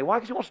about your money. Why?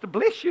 Because He wants to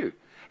bless you.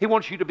 He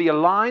wants you to be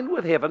aligned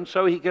with heaven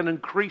so He can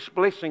increase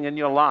blessing in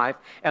your life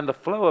and the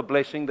flow of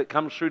blessing that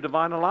comes through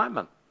divine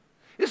alignment.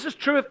 This is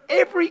true of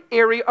every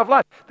area of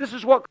life. This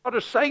is what God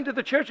is saying to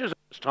the churches at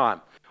this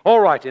time. All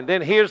right, and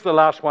then here's the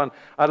last one.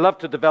 I'd love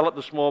to develop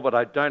this more, but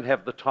I don't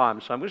have the time,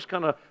 so I'm just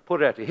going to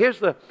put it out here.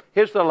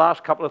 Here's the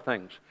last couple of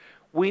things.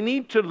 We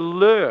need to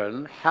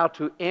learn how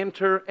to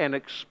enter and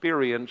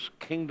experience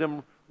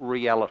kingdom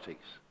realities.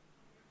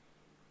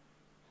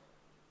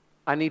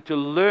 I need to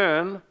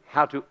learn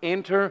how to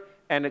enter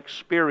and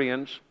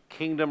experience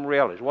kingdom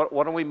realities.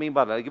 What do we mean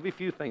by that? I'll give you a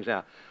few things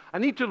now. I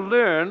need to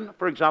learn,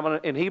 for example,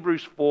 in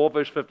Hebrews 4,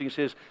 verse 15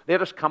 says,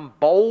 let us come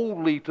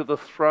boldly to the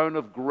throne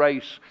of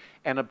grace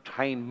and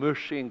obtain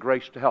mercy and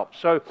grace to help.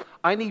 So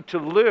I need to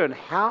learn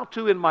how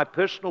to, in my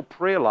personal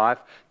prayer life,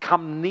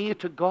 come near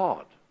to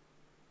God.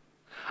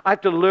 I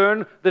have to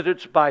learn that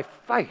it's by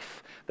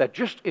faith, that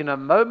just in a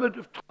moment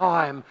of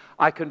time,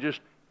 I can just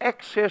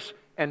access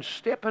and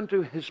step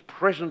into His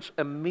presence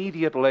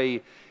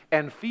immediately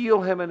and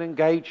feel Him and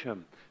engage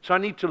Him. So I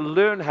need to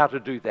learn how to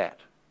do that.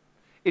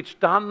 It's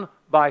done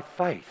by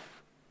faith.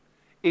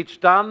 It's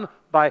done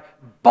by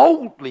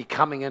boldly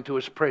coming into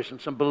His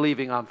presence and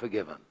believing I'm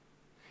forgiven.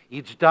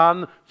 It's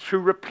done through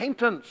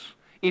repentance.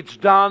 It's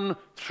done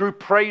through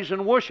praise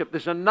and worship.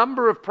 There's a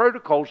number of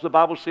protocols, the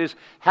Bible says,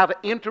 how to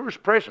enter His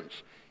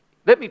presence.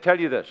 Let me tell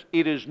you this.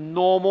 It is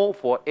normal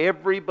for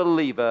every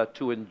believer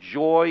to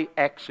enjoy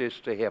access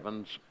to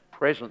heaven's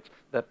presence,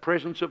 the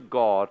presence of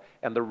God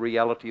and the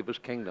reality of His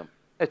kingdom.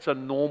 It's a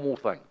normal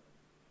thing.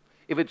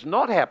 If it's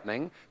not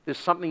happening, there's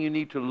something you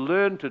need to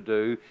learn to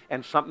do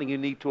and something you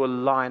need to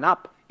align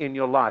up in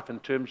your life in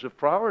terms of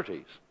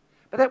priorities.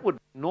 But that would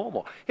be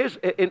normal. Here's,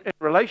 in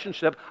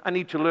relationship, I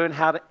need to learn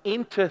how to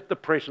enter the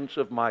presence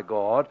of my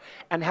God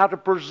and how to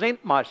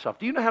present myself.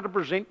 Do you know how to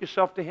present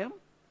yourself to Him?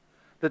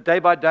 That day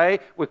by day,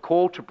 we're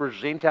called to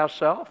present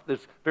ourselves.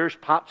 There's various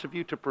parts of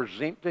you to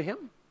present to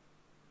Him.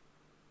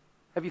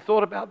 Have you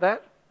thought about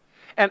that?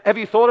 And have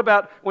you thought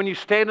about when you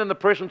stand in the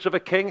presence of a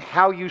king,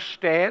 how you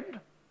stand?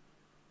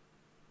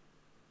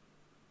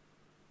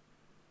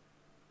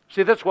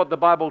 See, that's what the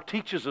Bible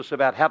teaches us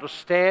about, how to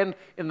stand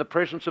in the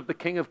presence of the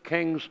King of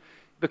Kings,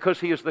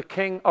 because He is the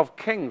King of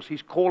Kings.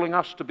 He's calling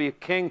us to be a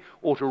king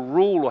or to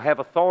rule or have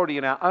authority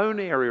in our own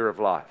area of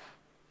life.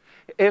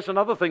 Here's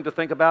another thing to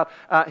think about.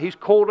 He's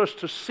called us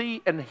to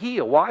see and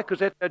hear. Why? Because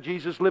that's how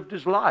Jesus lived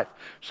His life.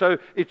 So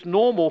it's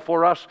normal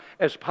for us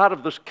as part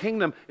of this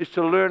kingdom is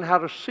to learn how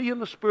to see in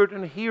the Spirit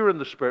and hear in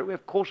the Spirit. We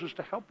have courses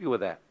to help you with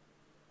that.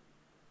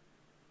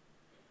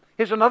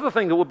 Here's another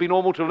thing that would be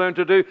normal to learn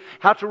to do,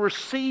 how to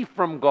receive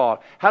from God,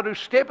 how to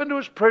step into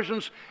His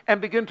presence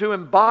and begin to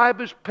imbibe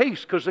His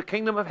peace, because the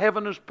kingdom of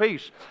heaven is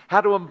peace,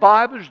 how to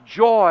imbibe His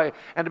joy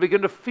and to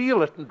begin to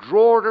feel it and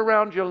draw it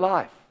around your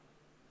life.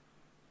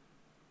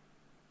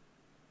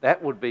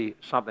 That would be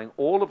something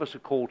all of us are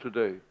called to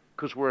do,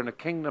 because we're in a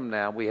kingdom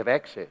now, we have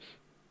access.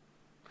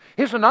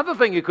 Here's another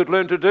thing you could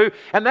learn to do,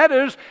 and that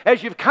is,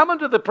 as you've come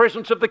into the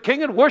presence of the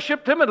King and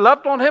worshipped Him and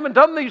loved on Him and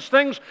done these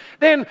things,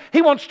 then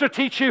He wants to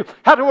teach you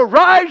how to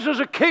arise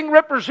as a king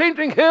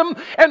representing Him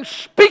and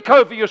speak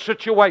over your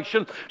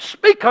situation,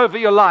 speak over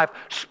your life,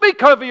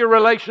 speak over your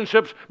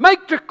relationships,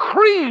 make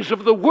decrees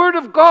of the Word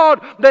of God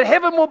that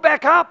heaven will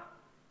back up,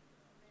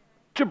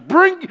 to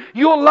bring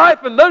your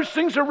life and those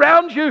things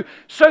around you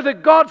so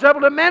that God's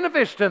able to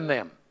manifest in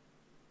them.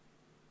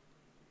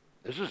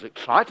 This is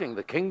exciting,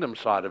 the kingdom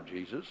side of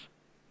Jesus.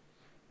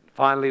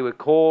 Finally, we're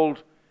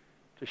called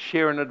to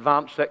share and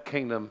advance that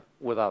kingdom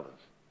with others,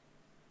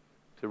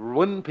 to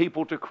win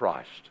people to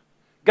Christ.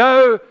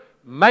 Go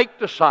make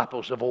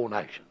disciples of all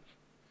nations.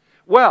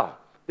 Well,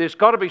 there's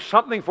got to be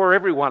something for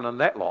everyone in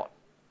that lot.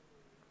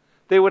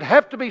 There would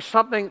have to be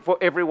something for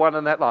everyone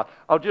in that lot.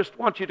 I'll just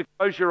want you to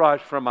close your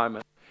eyes for a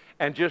moment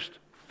and just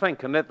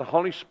think and let the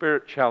Holy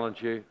Spirit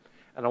challenge you.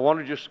 And I want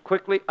to just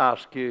quickly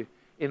ask you,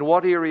 in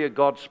what area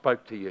God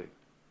spoke to you.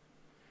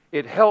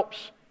 It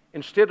helps,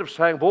 instead of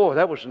saying, boy,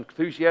 that was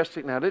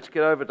enthusiastic, now let's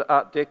get over to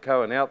Art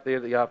Deco and out there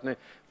the afternoon.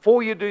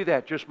 Before you do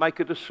that, just make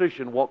a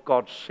decision what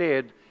God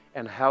said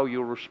and how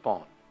you'll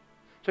respond.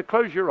 So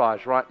close your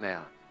eyes right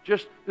now.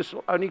 This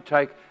will only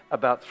take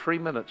about 3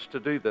 minutes to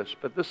do this,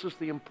 but this is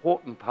the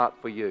important part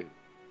for you.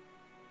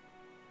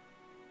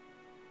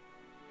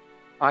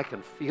 I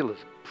can feel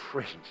His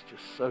presence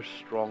just so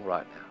strong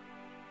right now.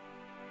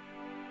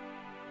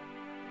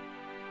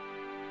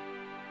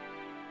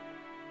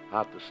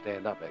 Hard to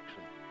stand up,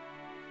 actually.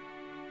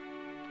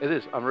 It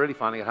is. I'm really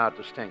finding it hard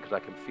to stand because I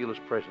can feel His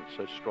presence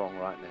so strong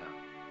right now.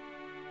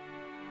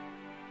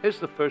 Here's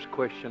the first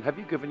question. Have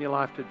you given your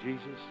life to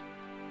Jesus?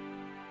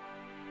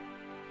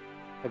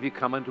 Have you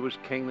come into His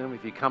kingdom?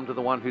 Have you come to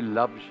the one who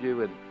loves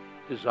you and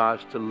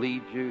desires to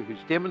lead you, who's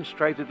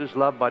demonstrated His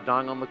love by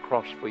dying on the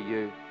cross for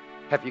you?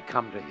 Have you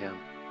come to Him?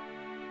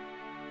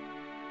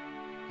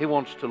 He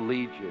wants to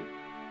lead you,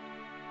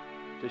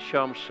 to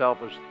show Himself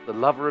as the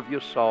lover of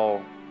your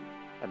soul,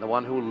 and the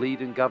one who will lead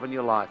and govern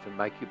your life and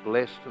make you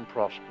blessed and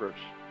prosperous,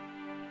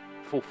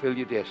 fulfill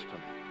your destiny.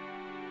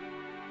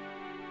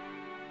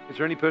 Is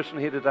there any person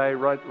here today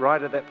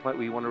right at that point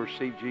where you want to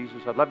receive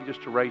Jesus? I'd love you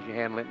just to raise your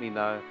hand and let me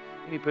know.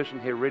 Any person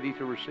here ready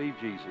to receive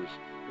Jesus,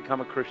 become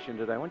a Christian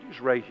today? Why don't you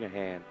just raise your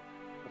hand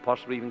or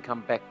possibly even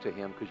come back to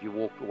Him because you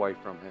walked away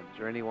from Him? Is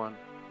there anyone?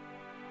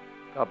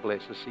 God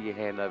bless. I see your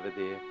hand over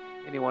there.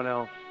 Anyone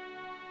else?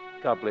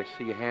 God bless.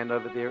 See your hand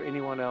over there.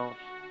 Anyone else?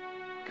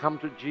 Come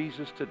to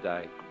Jesus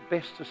today.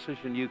 Best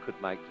decision you could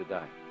make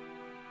today.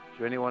 Is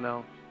there anyone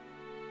else?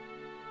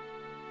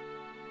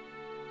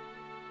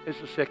 Here's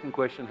the second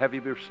question. Have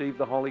you received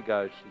the Holy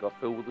Ghost and got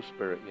filled with the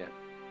Spirit yet?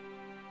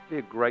 be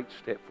a great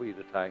step for you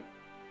to take.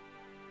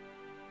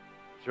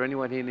 Is there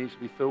anyone here who needs to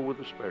be filled with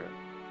the Spirit?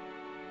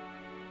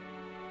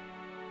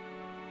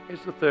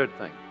 Here's the third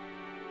thing.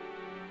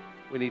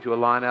 We need to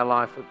align our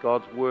life with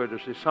God's Word. Is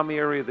there some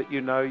area that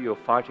you know you're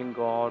fighting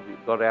God,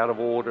 you've got out of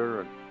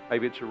order, and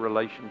maybe it's a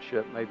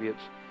relationship, maybe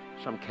it's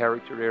some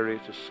character area,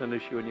 it's a sin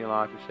issue in your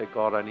life. You say,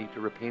 God, I need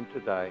to repent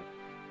today.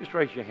 Just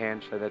raise your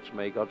hand, say, that's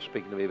me. God's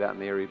speaking to me about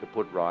an area to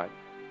put right.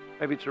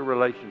 Maybe it's a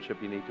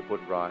relationship you need to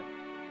put right.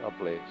 God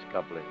bless.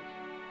 God bless.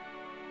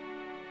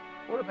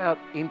 What about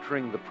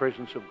entering the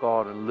presence of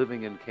God and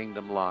living in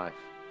kingdom life?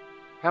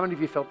 How many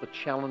of you felt the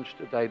challenge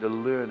today to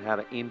learn how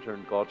to enter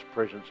in God's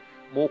presence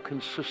more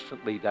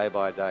consistently day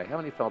by day? How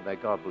many felt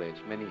that? God bless.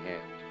 Many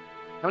hands.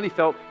 How many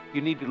felt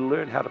you needed to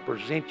learn how to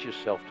present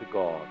yourself to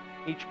God,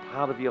 each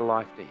part of your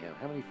life to Him?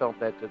 How many felt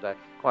that today?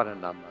 Quite a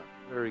number.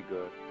 Very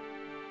good.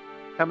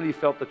 How many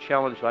felt the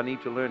challenge, I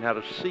need to learn how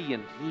to see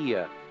and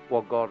hear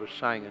what God is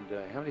saying and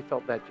doing? How many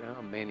felt that?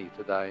 Oh, many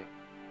today.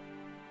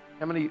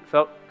 How many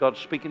felt God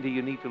speaking to you?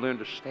 You need to learn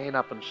to stand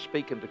up and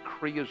speak and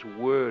decree His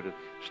word and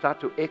start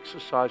to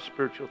exercise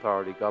spiritual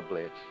authority. God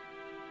bless.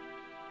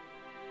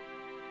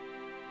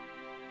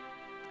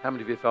 How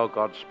many of you felt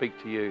God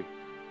speak to you?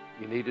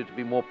 You needed to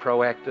be more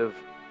proactive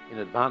in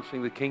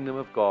advancing the kingdom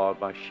of God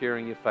by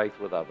sharing your faith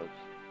with others.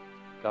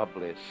 God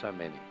bless. So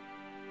many.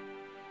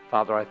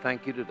 Father, I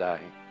thank you today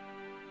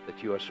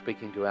that you are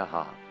speaking to our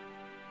heart.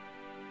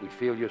 We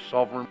feel your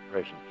sovereign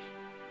presence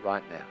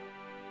right now.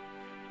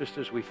 Just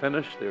as we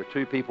finish, there are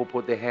two people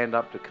put their hand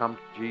up to come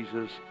to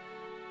Jesus.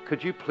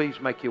 Could you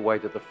please make your way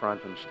to the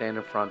front and stand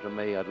in front of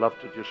me? I'd love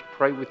to just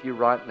pray with you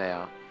right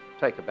now.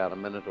 Take about a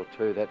minute or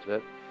two, that's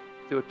it.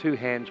 There were two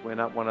hands went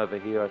up, one over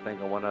here, I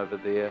think, and one over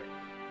there.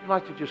 Would you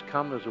like to just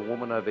come? There's a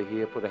woman over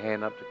here, put a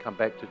hand up to come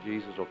back to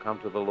Jesus or come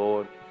to the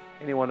Lord.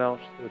 Anyone else?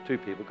 There were two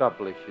people. God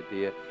bless you,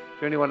 dear. Is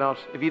there anyone else?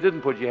 If you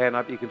didn't put your hand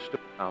up, you can still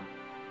come.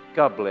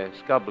 God bless.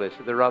 God bless.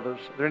 Are there others?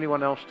 Is there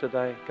anyone else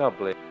today? God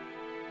bless.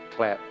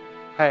 Clap.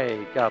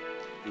 Hey, God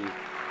bless you.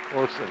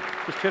 Awesome.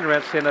 Just turn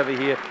around, stand over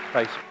here,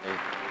 face me.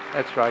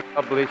 That's right.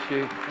 God bless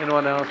you.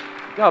 Anyone else?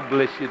 God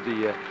bless you,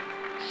 dear.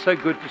 So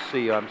good to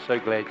see you. I'm so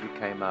glad you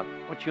came up.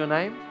 What's your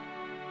name?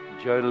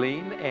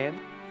 Jolene and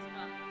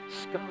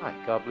Sky.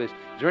 God bless. Is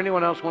there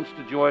anyone else wants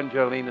to join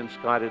Jolene and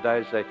Sky today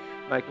as they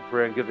make a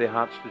prayer and give their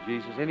hearts to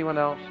Jesus? Anyone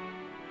else?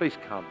 Please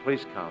come.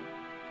 Please come.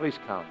 Please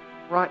come.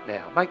 Right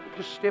now.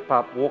 Just step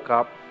up, walk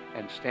up,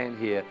 and stand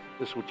here.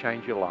 This will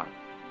change your life.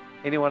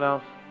 Anyone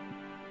else?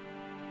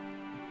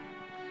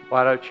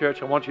 Righto,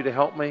 church, I want you to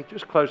help me.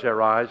 Just close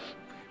our eyes.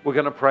 We're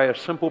going to pray a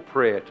simple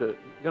prayer. We're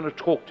going to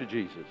talk to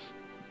Jesus.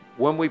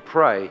 When we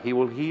pray, He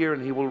will hear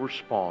and He will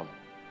respond.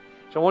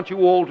 So I want you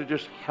all to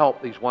just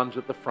help these ones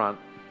at the front,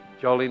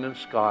 Jolene and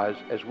Skies,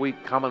 as we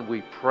come and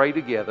we pray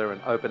together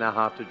and open our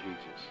heart to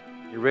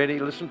Jesus. You ready?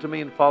 Listen to me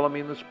and follow me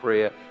in this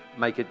prayer.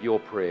 Make it your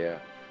prayer.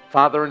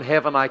 Father in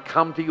heaven, I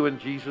come to you in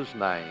Jesus'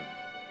 name.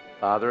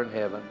 Father in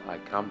heaven, I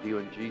come to you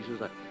in Jesus'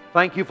 name.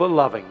 Thank you for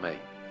loving me.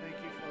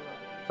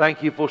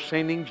 Thank you for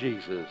sending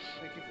Jesus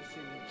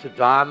to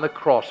die on the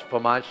cross for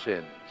my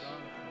sins.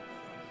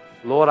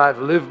 Lord, I've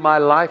lived my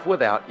life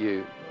without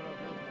you,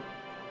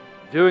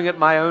 doing it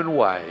my own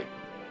way.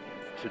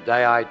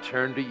 Today I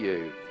turn to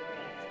you.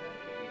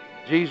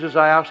 Jesus,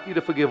 I ask you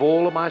to forgive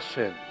all of my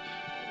sins,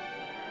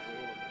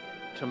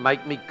 to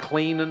make me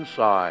clean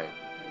inside.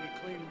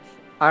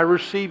 I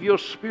receive your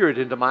Spirit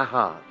into my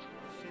heart.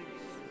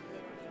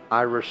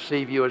 I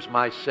receive you as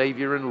my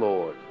Savior and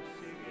Lord.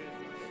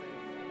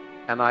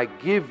 And I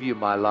give you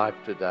my life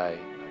today.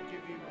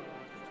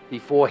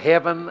 Before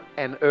heaven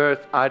and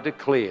earth I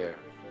declare,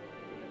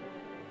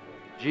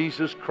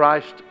 Jesus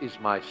Christ is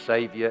my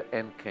Savior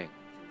and King.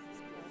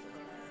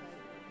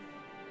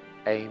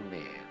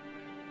 Amen.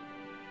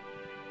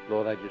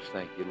 Lord, I just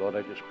thank you. Lord,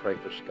 I just pray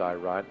for Sky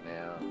right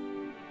now.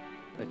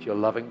 Let your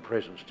loving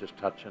presence just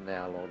touch her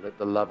now, Lord. Let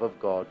the love of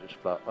God just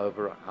flow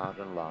over her heart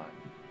and life.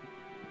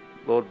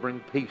 Lord,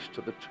 bring peace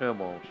to the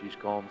turmoil she's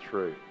gone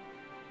through.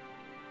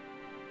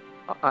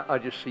 I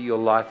just see your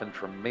life in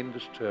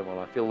tremendous turmoil.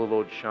 I feel the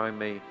Lord showing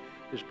me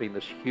there's been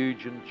this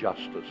huge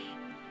injustice,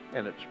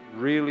 and it's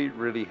really,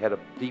 really had a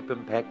deep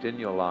impact in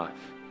your life,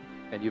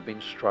 and you've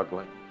been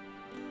struggling.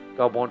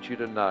 God wants you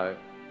to know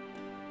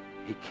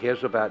He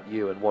cares about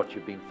you and what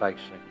you've been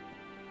facing.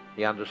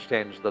 He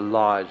understands the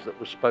lies that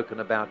were spoken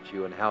about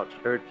you and how it's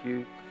hurt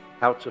you,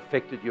 how it's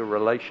affected your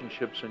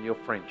relationships and your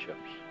friendships.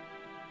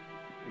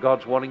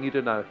 God's wanting you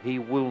to know He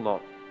will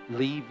not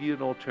leave you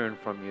nor turn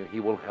from you. He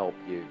will help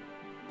you.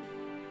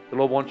 The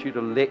Lord wants you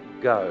to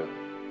let go,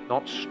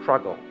 not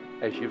struggle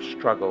as you've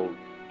struggled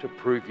to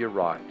prove you're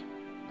right.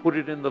 Put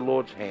it in the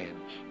Lord's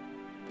hands.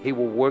 He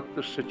will work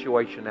the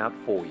situation out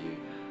for you.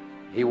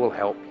 He will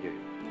help you.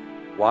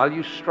 While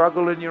you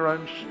struggle in your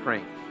own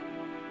strength,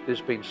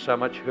 there's been so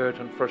much hurt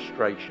and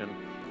frustration,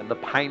 and the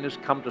pain has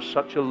come to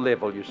such a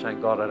level, you're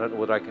saying, God, I don't know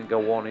whether I can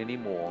go on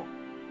anymore.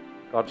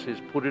 God says,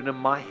 put it in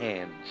my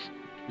hands.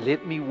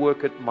 Let me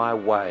work it my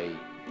way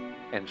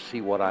and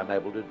see what I'm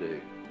able to do.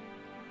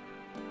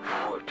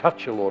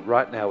 Touch you, Lord,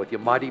 right now with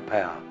your mighty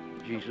power.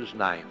 In Jesus'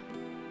 name.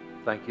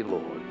 Thank you,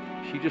 Lord.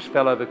 She just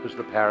fell over because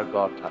the power of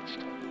God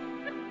touched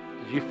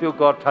her. Did you feel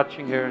God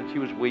touching her and she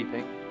was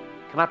weeping?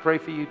 Can I pray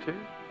for you too?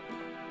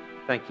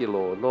 Thank you,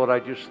 Lord. Lord, I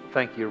just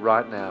thank you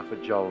right now for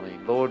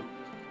Jolene. Lord,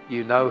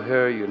 you know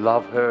her, you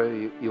love her,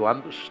 you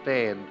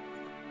understand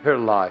her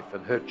life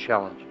and her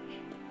challenges.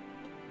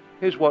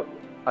 Here's what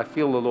I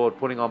feel the Lord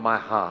putting on my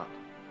heart.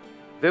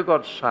 There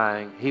God's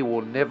saying He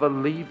will never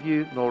leave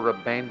you nor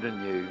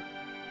abandon you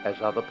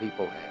as other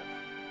people have.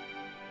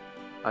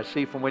 I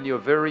see from when you're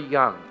very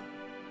young,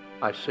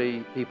 I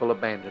see people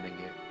abandoning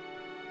you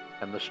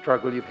and the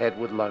struggle you've had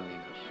with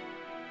loneliness.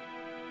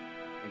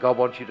 And God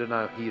wants you to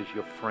know He is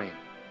your friend.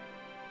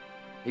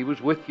 He was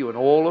with you in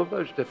all of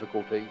those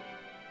difficulties.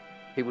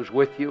 He was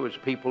with you as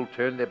people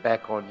turned their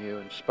back on you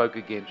and spoke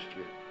against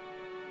you.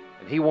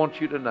 And He wants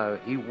you to know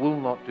He will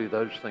not do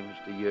those things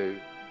to you.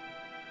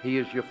 He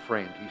is your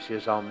friend. He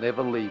says, I'll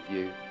never leave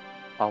you.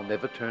 I'll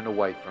never turn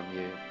away from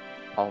you.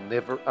 I'll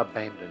never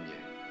abandon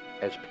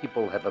you as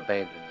people have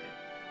abandoned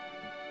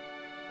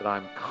you. That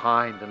I'm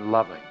kind and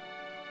loving,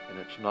 and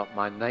it's not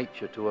my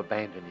nature to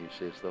abandon you,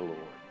 says the Lord.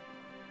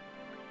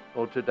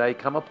 Lord, today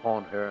come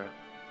upon her.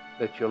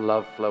 Let your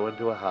love flow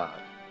into her heart.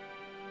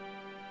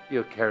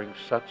 You're carrying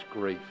such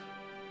grief.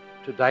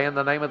 Today, in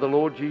the name of the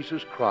Lord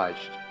Jesus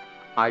Christ,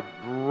 I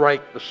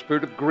break the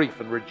spirit of grief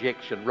and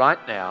rejection right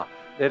now.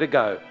 Let it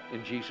go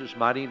in Jesus'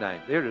 mighty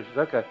name. There it is.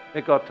 Okay.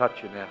 Let God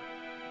touch you now.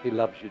 He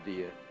loves you,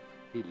 dear.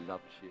 He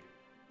loves you.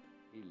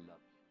 He loves you.